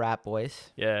time to wrap,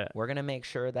 boys. Yeah. We're going to make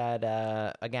sure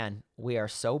that, again, we are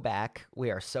so back.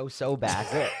 We are so back.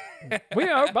 We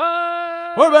are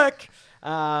back. We're back.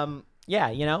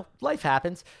 Yeah, life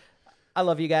happens. I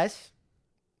love you guys.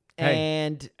 Hey.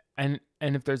 And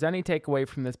And if there's any takeaway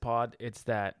from this pod, it's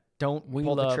that don't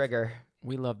pull the trigger.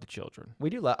 We love the children.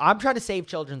 We do love. I'm trying to save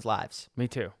children's lives. Me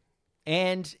too.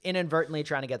 And inadvertently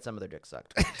trying to get some of their dicks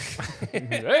sucked.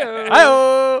 Hey-o.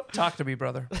 Hi-oh. Talk to me,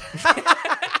 brother.